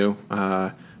 She is new.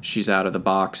 She's out of the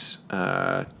box.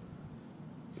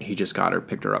 He just got her,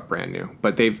 picked her up brand new.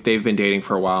 But they've been dating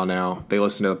for a while now. They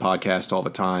listen to the podcast all the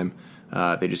time.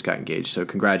 They just got engaged. So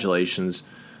congratulations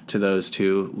to those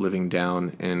two living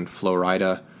down in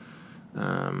Florida,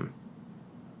 and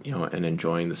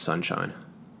enjoying the sunshine.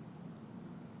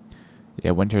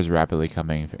 Yeah, winter's rapidly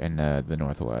coming in the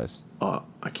Northwest. Oh,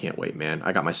 I can't wait, man.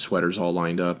 I got my sweaters all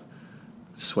lined up.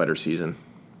 Sweater season.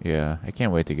 Yeah, I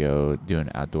can't wait to go do an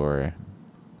outdoor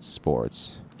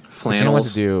sports.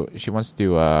 Flannels. She wants to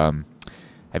do have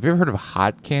you ever heard of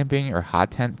hot camping or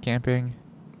hot tent camping?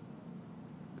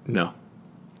 No.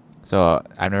 So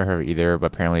I've never heard of either,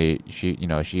 but apparently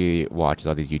she watches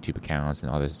all these YouTube accounts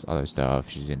and all this other stuff.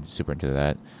 She's super into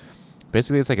that.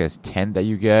 Basically, it's like a tent that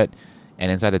you get,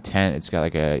 and inside the tent, it's got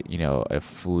like a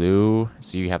flue.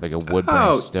 So you have like a wood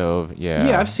burning stove.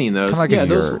 Yeah, I've seen those. Kind of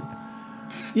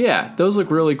like those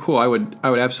look really cool. I would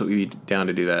absolutely be down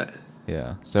to do that.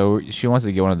 Yeah, so she wants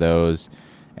to get one of those,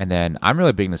 and then I'm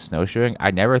really big into snowshoeing.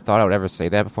 I never thought I would ever say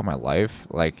that before in my life.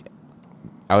 Like,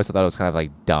 I always thought it was kind of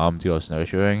like dumb to go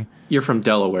snowshoeing. You're from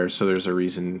Delaware, so there's a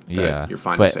reason that you're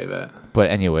fine to say that. But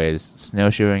anyways,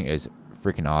 snowshoeing is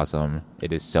freaking awesome.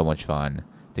 It is so much fun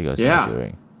to go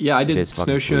snowshoeing. Yeah, I did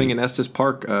snowshoeing in Estes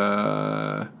Park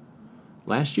last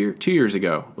year, 2 years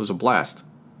ago. It was a blast.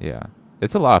 Yeah,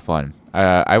 it's a lot of fun.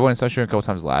 I went snowshoeing a couple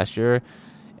times last year,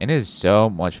 and it is so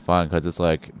much fun because it's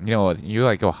like, you know, you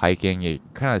like go hiking, you're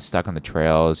kind of stuck on the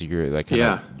trails. You're like,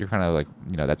 you're kind of like,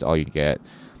 you know, that's all you get.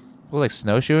 Well, like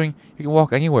snowshoeing, you can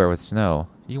walk anywhere with snow.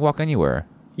 You can walk anywhere.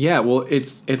 Yeah, well,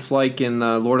 it's like in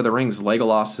Lord of the Rings,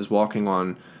 Legolas is walking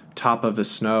on top of the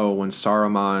snow when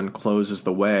Saruman closes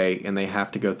the way and they have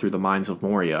to go through the mines of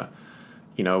Moria.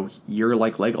 You know, you're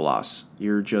like Legolas.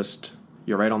 You're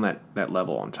right on that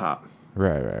level on top.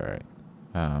 Right.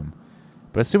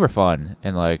 But it's super fun,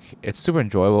 and like it's super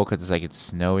enjoyable because it's like it's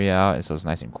snowy out, and so it's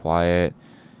nice and quiet,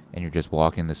 and you're just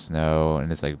walking the snow, and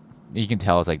it's like you can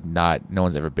tell it's like no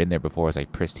one's ever been there before. It's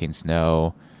like pristine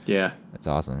snow. Yeah, it's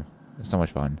awesome. It's so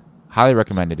much fun. Highly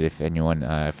recommended if anyone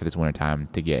for this winter time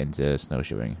to get into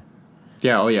snowshoeing.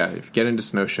 Yeah, if you get into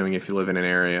snowshoeing, if you live in an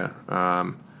area,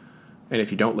 and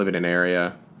if you don't live in an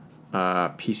area,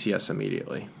 PCS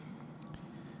immediately.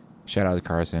 Shout out to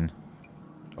Carson,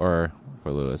 or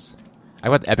for Lewis. I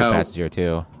got the Epic passes here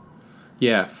too.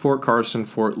 Yeah, Fort Carson,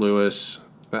 Fort Lewis.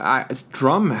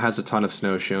 Drum has a ton of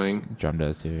snowshoeing. Drum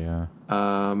does too, yeah.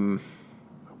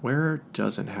 Where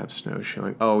doesn't have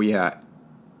snowshoeing? Oh yeah,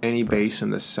 any base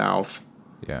in the south.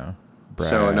 Yeah. Bragg.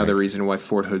 So another reason why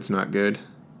Fort Hood's not good.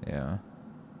 Yeah.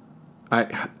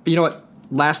 You know what?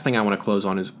 Last thing I want to close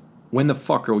on is when the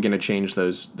fuck are we going to change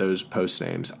those post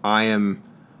names?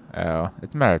 Oh,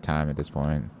 it's a matter of time at this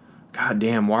point. God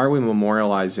damn! Why are we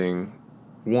memorializing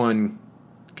 1,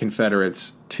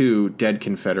 Confederates, 2, dead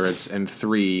Confederates, and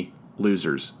 3,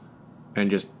 losers,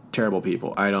 and just terrible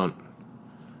people? I don't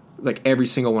like every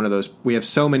single one of those. We have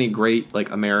so many great like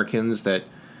Americans that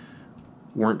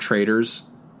weren't traitors,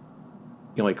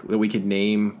 you know, like that we could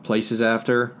name places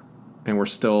after, and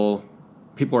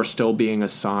people are still being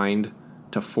assigned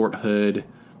to Fort Hood.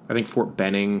 I think Fort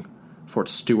Benning, Fort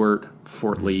Stewart,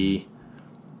 Fort Lee.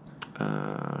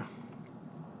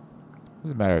 It's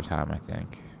a matter of time, I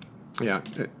think. Yeah,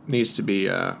 it needs to be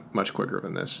much quicker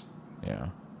than this. Yeah.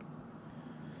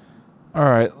 All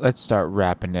right, let's start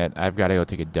wrapping it. I've got to go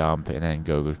take a dump and then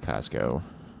go to Costco.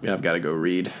 Yeah, I've got to go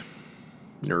read.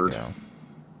 Nerd. Yeah.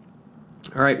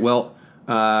 All right, well,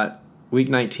 week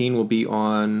 19 will be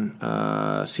on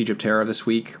Siege of Terra this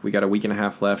week. We got a week and a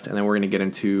half left, and then we're going to get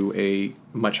into a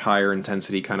much higher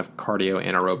intensity kind of cardio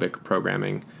anaerobic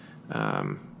programming.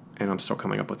 And I'm still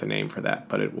coming up with a name for that,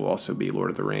 but it will also be Lord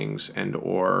of the Rings and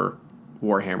or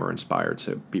Warhammer inspired,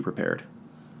 so be prepared.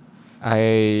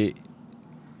 Is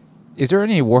there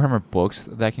any Warhammer books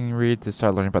that I can read to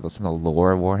start learning about some of the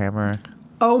lore of Warhammer?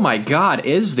 Oh my God,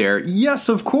 is there? Yes,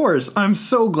 of course. I'm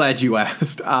so glad you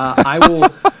asked. I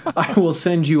will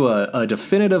send you a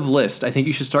definitive list. I think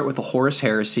you should start with the Horus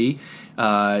Heresy.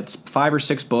 It's 5 or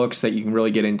 6 books that you can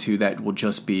really get into that will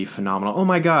just be phenomenal. Oh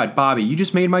my God, Bobby, you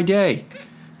just made my day.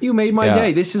 You made my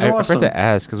day. This is awesome. I forgot to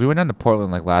ask because we went down to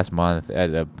Portland like last month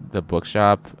at the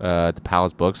bookshop, the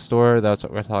Palace Bookstore. That's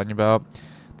what we're talking about.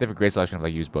 They have a great selection of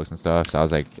like used books and stuff. So I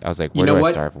was like, where do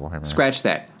I start for Warhammer? Scratch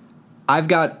that. I've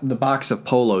got the box of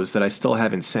polos that I still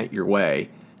haven't sent your way.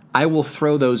 I will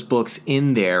throw those books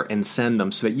in there and send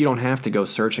them so that you don't have to go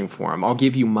searching for them. I'll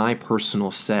give you my personal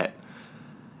set.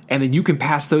 And then you can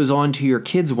pass those on to your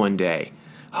kids one day.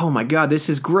 Oh my God, this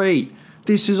is great.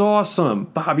 This is awesome.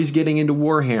 Bobby's getting into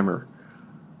Warhammer.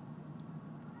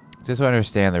 Just to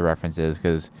understand the references,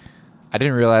 because I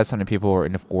didn't realize how many people were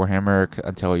into Warhammer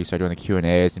until you started doing the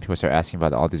Q&As and people started asking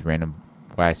about all these random,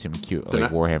 what I assume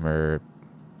Warhammer.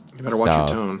 You better watch your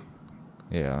tone.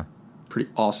 Yeah.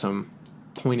 Pretty awesome,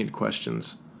 pointed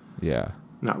questions. Yeah.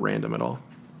 Not random at all.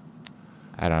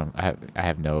 I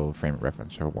have no frame of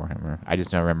reference for Warhammer. I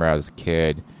just remember I was a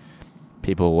kid.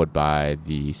 People would buy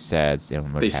the sets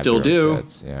and would they still do.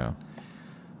 Sets. Yeah.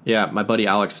 Yeah, my buddy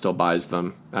Alex still buys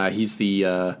them. He's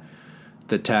the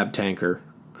tab tanker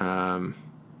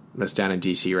that's down in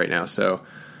DC right now. So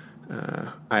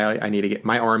I need to get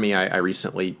my army. I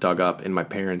recently dug up in my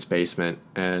parents' basement,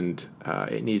 and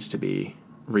it needs to be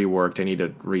reworked. I need to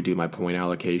redo my point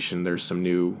allocation. There's some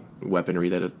new weaponry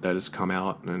that has come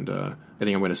out, and I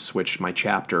think I'm going to switch my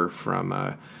chapter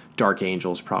from Dark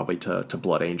Angels probably to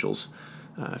Blood Angels,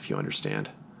 if you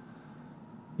understand.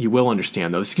 You will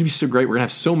understand, though. This is going to be so great. We're going to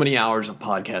have so many hours of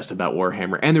podcast about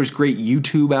Warhammer, and there's great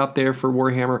YouTube out there for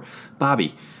Warhammer.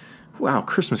 Bobby, wow,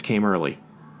 Christmas came early.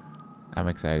 I'm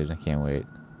excited. I can't wait.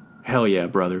 Hell yeah,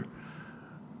 brother.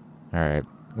 All right.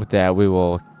 With that, we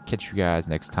will catch you guys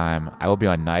next time. I will be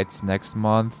on nights next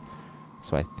month.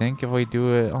 So I think if we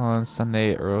do it on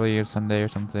Sunday, early or Sunday or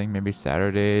something, maybe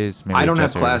Saturdays. Maybe I don't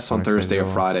have adjust our class on Thursday or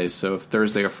schedule. Fridays, so if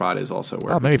Thursday or Fridays also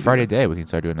work. Oh, maybe Friday day we can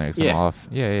start doing that. Yeah. I'm off.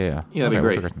 Yeah. Yeah, that'd be Okay,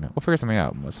 great. We'll figure something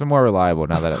out. Something more reliable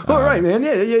now that All right, man.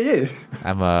 Yeah.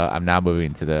 I'm now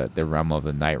moving to the realm of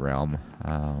the night realm,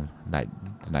 the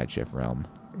night shift realm.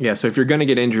 Yeah, so if you're going to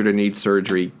get injured or need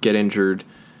surgery, get injured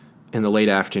in the late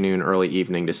afternoon, early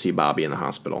evening to see Bobby in the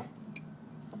hospital.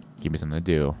 Give me something to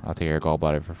do. I'll take your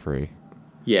gallbladder for free.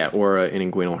 Yeah, or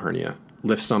an inguinal hernia.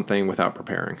 Lift something without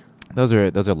preparing. Those are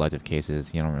elective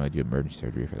cases. You don't really do emergency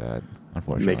surgery for that,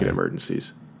 unfortunately. Make it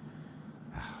emergencies.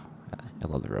 I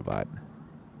love the robot.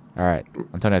 All right.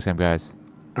 Until next time, guys.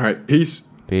 All right, peace.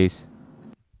 Peace.